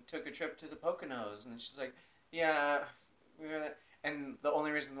you took a trip to the Poconos. And she's like, yeah, we're gonna... And the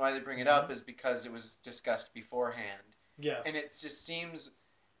only reason why they bring it up is because it was discussed beforehand. Yes. And it seems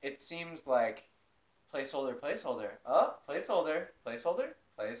like placeholder. Oh, placeholder.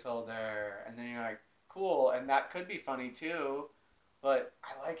 And then you're like, cool. And that could be funny too. But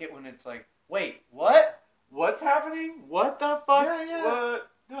I like it when it's like, wait, what? What's happening? What the fuck? Yeah. What?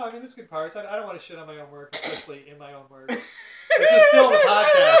 No, I mean, there's good parts. I don't want to shit on my own work, especially in my own work. This is still the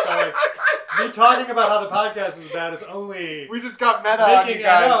podcast. So, like, me talking about how the podcast is bad is only... We just got meta on you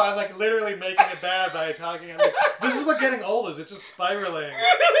guys. I know, I'm like literally making it bad by talking. I'm like, this is what getting old is. It's just spiraling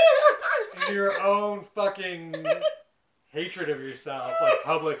into your own fucking hatred of yourself, like,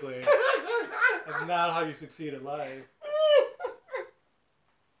 publicly. That's not how you succeed in life.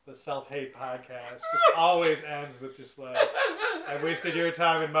 The self-hate podcast just always ends with just like, I wasted your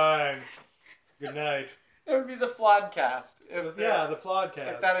time and mine. Good night. It would be the Flawedcast. The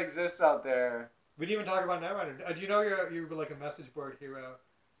Flawedcast. If that exists out there. We didn't even talk about Netrunner. Do you know you were like a message board hero?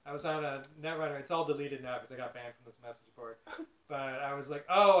 I was on a Netrunner. It's all deleted now because I got banned from this message board. But I was like,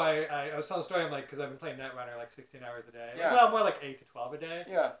 I was telling a story. I'm like, because I've been playing Netrunner like 16 hours a day. Yeah. Well, more like 8 to 12 a day.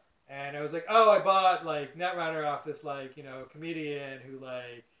 Yeah. And I was like, I bought like Netrunner off this like, comedian who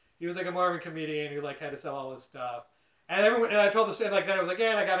like, he was like a Mormon comedian who like had to sell all his stuff. And I told this, and like then I was like,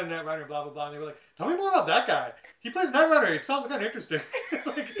 and I got a Netrunner, blah blah blah. And they were like, tell me more about that guy. He plays Netrunner. He sounds kind of interesting.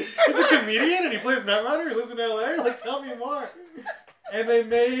 Like, he's a comedian and he plays Netrunner. He lives in LA. Like, tell me more. And they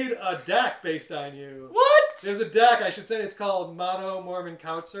made a deck based on you. What? There's a deck, I should say. It's called Mono Mormon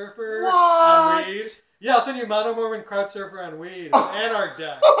Couchsurfer what? on Weed. Yeah, I'll send you Mono Mormon Couchsurfer on Weed. It's an Anarch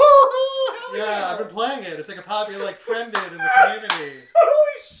deck. Yeah, I've been playing it. It's like a popular, like, trended in the community.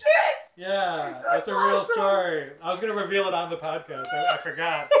 Holy shit! Yeah, that's a real awesome. Story. I was gonna reveal it on the podcast. I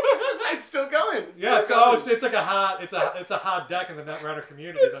forgot. It's still going. It's like a hot. It's a hot deck in the Netrunner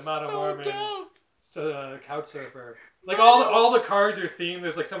community. The Mono Mormon Couchsurfer. Like all the cards are themed.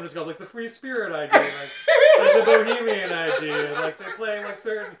 There's like someone just got like the free spirit ID, like the bohemian ID, and like they play like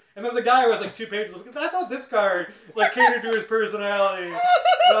certain. And there's a guy who has like 2 pages. Like, I thought this card like catered to his personality,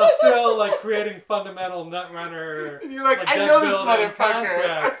 while still like creating fundamental Netrunner. And you're like I know this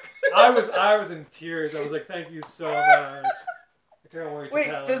motherfucker. I was in tears. I was like, thank you so much. I can't wait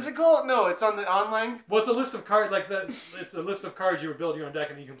to tell physical? No, it's on the online. Well, it's a list of cards like that. It's a list of cards you would build your own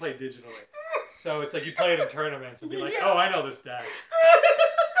deck and you can play digitally. So it's like you play it in tournaments and be like, oh, I know this deck.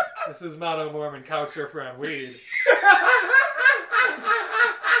 This is Mono Mormon Couchsurfer on Weed.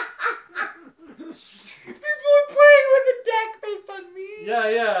 People are playing with a deck based on me.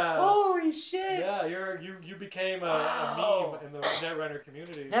 Yeah. Holy shit. Yeah, you became a meme in the Netrunner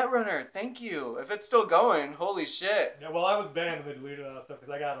community. Netrunner, thank you. If it's still going, holy shit. Yeah, well, I was banned and they deleted all that stuff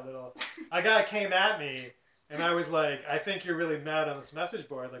because a guy came at me. And I was like, I think you're really mad on this message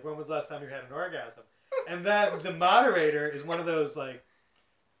board. Like, when was the last time you had an orgasm? And then the moderator is one of those, like,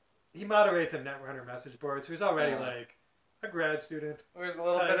 he moderates a Netrunner message board, so he's already, like, a grad student. There's a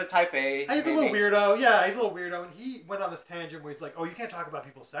little bit of type A. He's a little weirdo. Yeah, he's a little weirdo. And he went on this tangent where he's like, oh, you can't talk about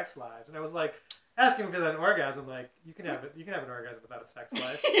people's sex lives. And I was like, asking him if he had an orgasm, like, you can have an orgasm without a sex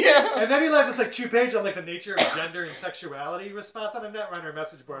life. Yeah. And then he left this like 2 pages on like the nature of gender and sexuality response on a Netrunner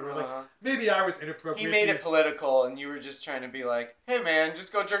message board where like maybe I was inappropriate. He made it political and you were just trying to be like, hey man,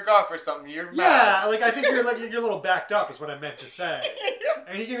 just go jerk off or something. You're mad. Yeah, like I think you're a little backed up is what I meant to say.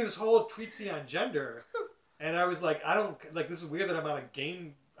 And he gave me this whole treatise on gender. And I was like, I don't like this is weird that I'm on a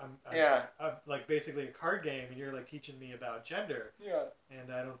game I'm like basically a card game, and you're like teaching me about gender. Yeah.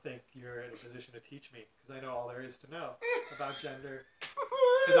 And I don't think you're in a position to teach me because I know all there is to know about gender.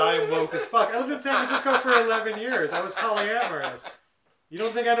 Because I am woke as fuck. I lived in San Francisco for 11 years. I was polyamorous. You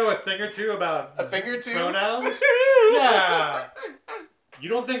don't think I know a thing or two about pronouns? Yeah. You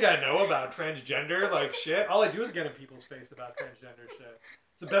don't think I know about transgender like shit? All I do is get in people's face about transgender shit.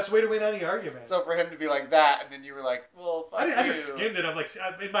 It's the best way to win any argument. So for him to be like that, and then you were like, well, fuck I just skimmed it. I'm like,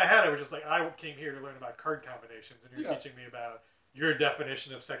 in my head, I was just like, I came here to learn about card combinations, and you're teaching me about your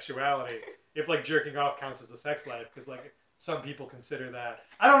definition of sexuality. If like jerking off counts as a sex life, because like some people consider that.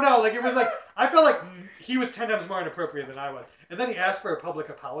 I don't know. Like it was like I felt like he was 10 times more inappropriate than I was. And then he asked for a public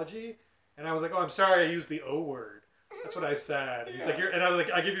apology, and I was like, oh, I'm sorry, I used the O word. That's what I said. He's like, and I was like,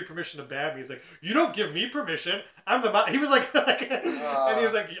 I give you permission to ban me. He's like, you don't give me permission. I'm the. He was like, and he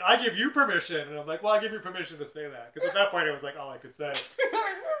was like, I give you permission. And I'm like, well, I give you permission to say that because at that point it was like all I could say.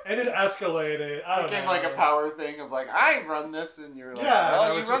 And it escalated. I don't know. It became like a power thing of like, I run this, and you're like,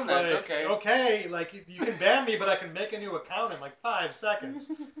 well, you run this, okay. Okay, like you can ban me, but I can make a new account in like 5 seconds.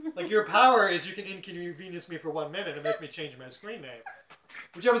 Like your power is you can inconvenience me for 1 minute and make me change my screen name.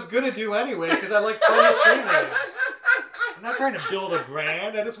 which I was gonna do anyway because I like funny screen names. I'm not trying to build a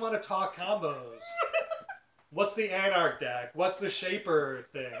brand. I just want to talk combos. What's the Anarch deck? What's the Shaper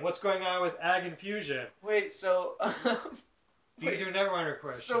thing? What's going on with Ag Infusion? Wait, so These are Netrunner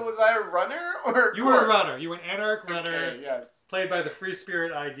questions. So was I a runner or? You were a runner. You were an Anarch runner. Okay, yes. Played by the Free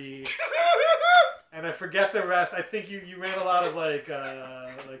Spirit ID. And I forget the rest. I think you ran a lot of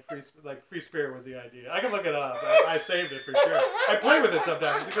Free Spirit was the idea. I can look it up. I saved it for sure. I play with it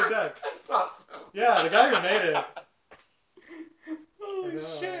sometimes. It's a good deck. That's awesome. Yeah, the guy who made it. Oh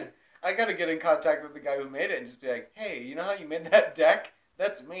shit! I gotta get in contact with the guy who made it and just be like, hey, you know how you made that deck?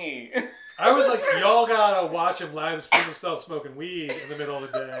 That's me. I was like, y'all gotta watch him live stream himself smoking weed in the middle of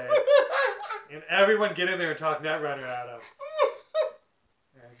the day, and everyone get in there and talk Netrunner at him.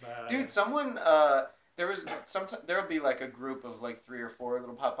 Dude, someone there'll be like a group of like 3 or 4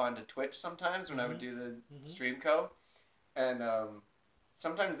 that'll pop onto Twitch sometimes when I would do the stream co, and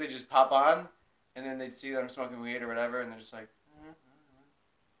sometimes they just pop on, and then they'd see that I'm smoking weed or whatever, and they're just like,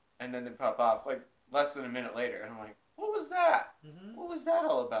 and then they pop off like less than a minute later, and I'm like, what was that? What was that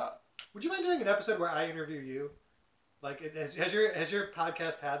all about? Would you mind doing an episode where I interview you? Like, has your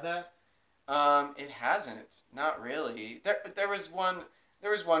podcast had that? It hasn't. Not really. There was one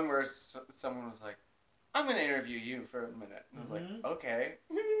where someone was like, I'm going to interview you for a minute. And I was like, okay.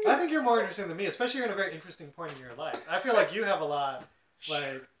 I think you're more interesting than me, especially you're in a very interesting point in your life. I feel like you have a lot,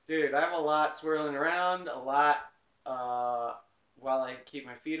 like... Dude, I have a lot swirling around, a lot while I keep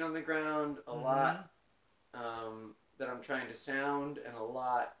my feet on the ground, a lot that I'm trying to sound, and a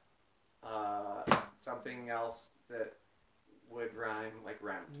lot something else that would rhyme, like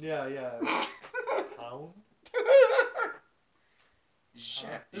round. Yeah. Pound?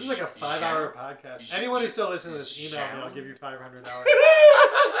 This is like a 5-hour podcast. Anyone who's still listening to this, email me. I'll give you $500.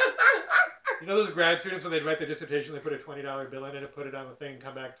 You know those grad students when they'd write their dissertation, they put a $20 bill in it and put it on the thing,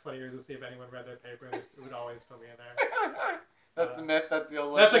 come back 20 years and see if anyone read their paper, and it would always put me in there. That's the myth. That's the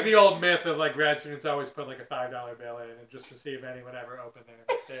old. That's like the old myth of like grad students always put like a $5 bill in, and just to see if anyone ever opened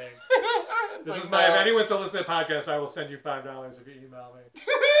their thing. If anyone's still listening to the podcast, I will send you $5 if you email me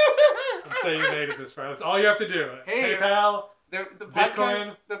and say you made it this far. That's all you have to do. Hey, PayPal. The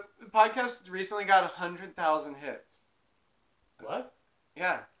Bitcoin. The podcast recently got 100,000 hits. What?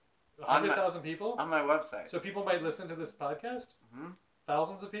 Yeah. 100,000 people? On my website. So people might listen to this podcast? Mm-hmm.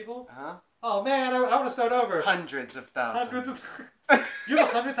 Thousands of people? Uh-huh. Oh man, I want to start over. Hundreds of thousands. You have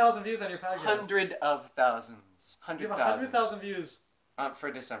 100,000 views on your podcast. 100 of thousands. 100,000. You have 100,000 views.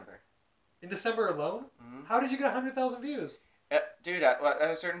 For December. In December alone? Mm-hmm. How did you get 100,000 views? Dude, at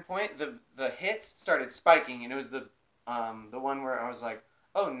a certain point, the hits started spiking, and it was the one where I was like,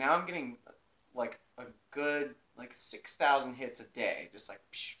 oh, now I'm getting like a good 6,000 hits a day, just like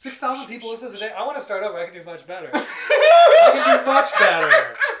 6,000 people listen a day. I want to start over. I can do much better. I can do much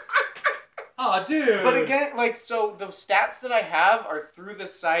better. Oh, dude. But again, so the stats that I have are through the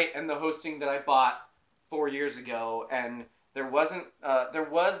site and the hosting that I bought 4 years ago, and there was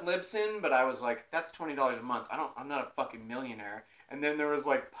Libsyn, but I was like, that's $20 a month. I'm not a fucking millionaire. And then there was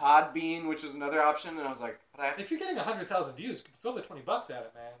like Podbean, which was another option, and I was like, if you're getting 100,000 views, you can throw the $20 at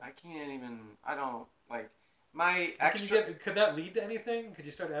it, man. I can't even. I don't like my extra. Could that lead to anything? Could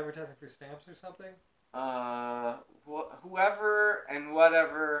you start advertising for stamps or something? Whoever and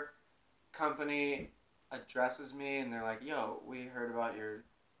whatever company addresses me and they're like, yo, we heard about your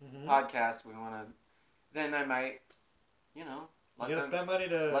podcast, we want to, then I might, spend money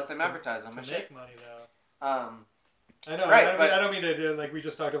to let them advertise on my shit. Make money though. I know. Right, I don't mean to do like we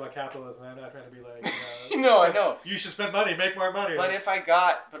just talked about capitalism. I'm not trying to be like. No, I know. You should spend money, make more money. But if I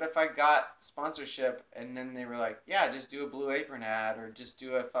got sponsorship and then they were like, yeah, just do a Blue Apron ad or just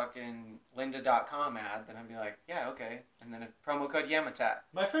do a fucking lynda.com ad, then I'd be like, yeah, okay. And then a promo code Yamatat.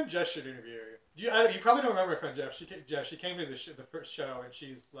 My friend Jess should interview you. You probably don't remember my friend Jeff. She came to the first show and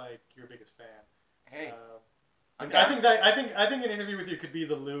she's like your biggest fan. Hey. I think an interview with you could be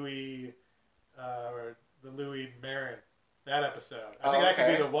the Louis Marin. That episode. I think that could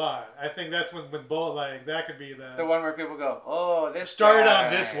be the one. I think that's when Bull, that could be the one where people go, oh, this Start guy.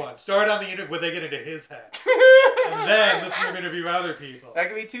 on this one. Start on the interview where they get into his head. And then listen to him interview other people. That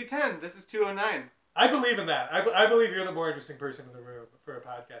could be 210. This is 209. I believe in that. I believe you're the more interesting person in the room for a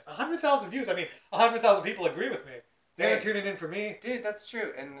podcast. 100,000 views. I mean, 100,000 people agree with me. They aren't tuning in for me. Dude, that's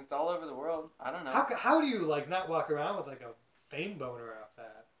true. And it's all over the world. I don't know. How do you not walk around with a fame boner off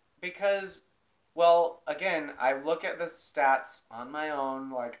that? Because... Well, again, I look at the stats on my own.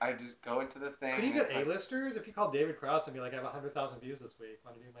 I just go into the thing. Could you get A-listers if you call David Cross and be like, I have 100,000 views this week.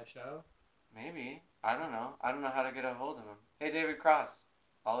 Want to do my show? Maybe. I don't know. I don't know how to get a hold of him. Hey, David Cross.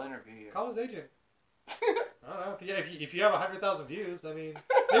 I'll interview you. Call his agent. I don't know. If you have 100,000 views, I mean,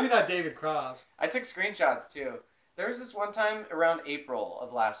 maybe not David Cross. I took screenshots too. There was this one time around April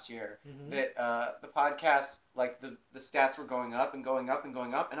of last year that the podcast, like the stats were going up and going up and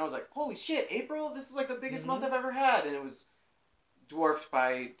going up, and I was like, holy shit, April, this is like the biggest month I've ever had, and it was dwarfed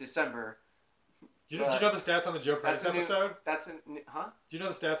by December. Do you know the stats on the Joe Price episode? Huh? Do you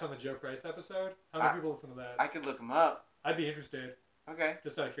know the stats on the Joe Price episode? How many people listen to that? I could look them up. I'd be interested. Okay.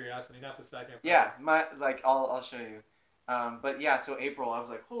 Just out of curiosity, not the second. Yeah, I'll show you. But yeah, so April, I was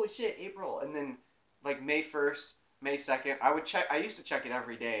like, holy shit, April, and then like May 1st, May 2nd, I would check. I used to check it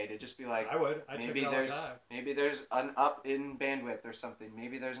every day to just be like, I check it all the time. Maybe there's an up in bandwidth or something.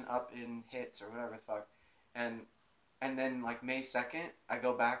 Maybe there's an up in hits or whatever the fuck, and then like May 2nd, I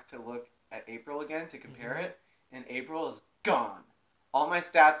go back to look at April again to compare it, and April is gone. All my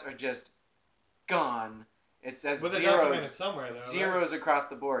stats are just gone. It says zeros, somewhere, though, zeros across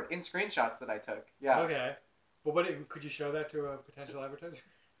the board in screenshots that I took. Yeah. Okay. Well, could you show that to a potential advertiser?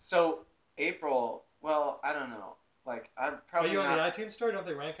 So April, well, I don't know. Like I'm probably. Are you on the iTunes store? Don't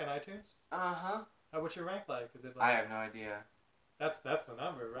they rank on iTunes? What's your rank like? Is it like? I have no idea. That's the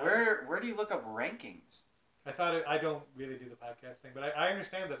number, right? Where do you look up rankings? I don't really do the podcast thing, but I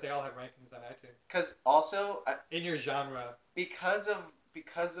understand that they all have rankings on iTunes. Because also in your genre. Because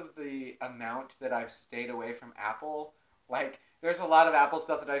of the amount that I've stayed away from Apple, like there's a lot of Apple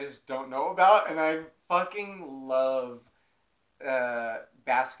stuff that I just don't know about, and I fucking love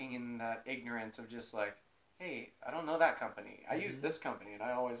basking in that ignorance of just like, hey, I don't know that company. I use this company, and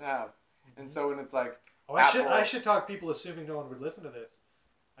I always have. And so when it's like, I should talk people assuming no one would listen to this.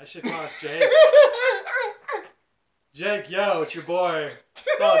 I should talk Jake. Jake, yo, it's your boy.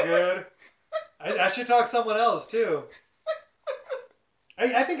 It's all good. I should talk someone else too.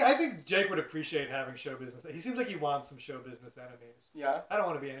 I think Jake would appreciate having show business. He seems like he wants some show business enemies. Yeah. I don't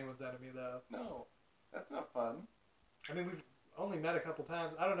want to be anyone's enemy though. No, that's not fun. I mean, we've only met a couple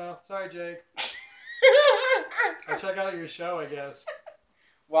times. I don't know. Sorry, Jake. I'll check out your show, I guess.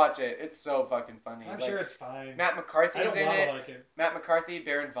 Watch it. It's so fucking funny. I'm sure it's fine. Matt McCarthy's in it. Like it. Matt McCarthy,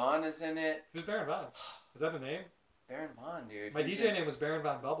 Baron Vaughn is in it. Who's Baron Vaughn? Is that the name? Baron Vaughn, dude. My DJ name was Baron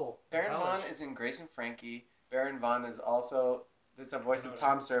Von Bubble. Baron Vaughn is in Grace and Frankie. Baron Vaughn is also the voice of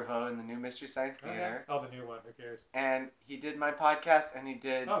Tom Servo in the new Mystery Science Theater. Oh, the new one. Who cares? And he did my podcast, and he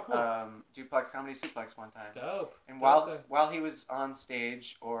did Duplex Comedy Suplex one time. Dope. And while he was on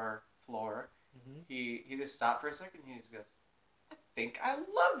stage or floor, he just stopped for a second, and he just goes, I think I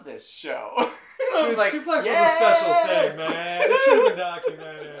love this show. I was like, Suplex was a special thing, man. It should have been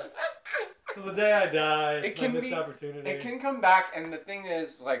documented. Till the day I die, it's my missed opportunity. It can come back, and the thing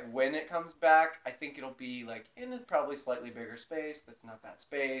is, like, when it comes back, I think it'll be, like, in a probably slightly bigger space that's not that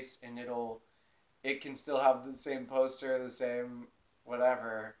space, and it can still have the same poster, the same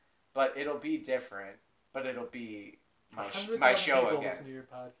whatever, but it'll be different, but it'll be my show again. Listen to your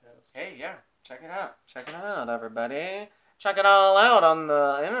podcast. Hey, yeah, check it out. Check it out, everybody. Check it all out on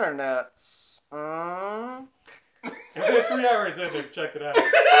the internets. If they're 3 hours in, they've checked it out.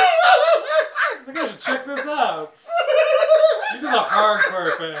 I think I should check this out. These are the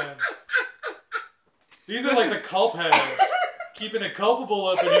hardcore fans. These are like the culp heads. Keeping it culpable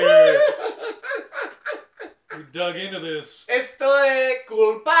up in here. We dug into this. Estoy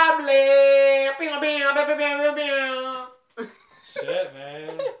culpable. Shit,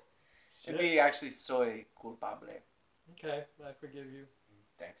 man. Should be actually soy culpable. Okay, I forgive you.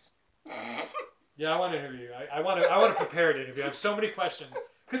 Thanks. Yeah, I want to interview you. I want to prepare an interview. I have so many questions.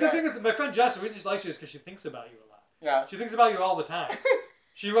 Because the thing is, my friend Jess, the reason she likes you is because she thinks about you a lot. Yeah. She thinks about you all the time.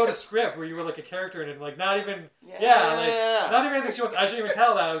 She wrote a script where you were like a character in it, like not even not even anything she wants. I shouldn't even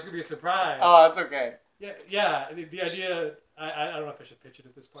tell that. It was gonna be a surprise. Oh, that's okay. Yeah. The idea. I don't know if I should pitch it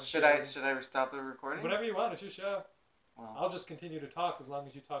at this point. Should I stop the recording? Whatever you want. It's your show. Well, I'll just continue to talk as long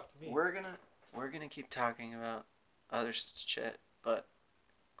as you talk to me. We're gonna keep talking about other shit, but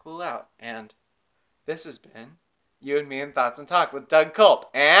cool out. And this has been You and Me in Thoughts and Talk with Doug Culp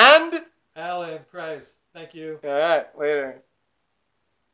and Alan Price. Thank you. All right, later.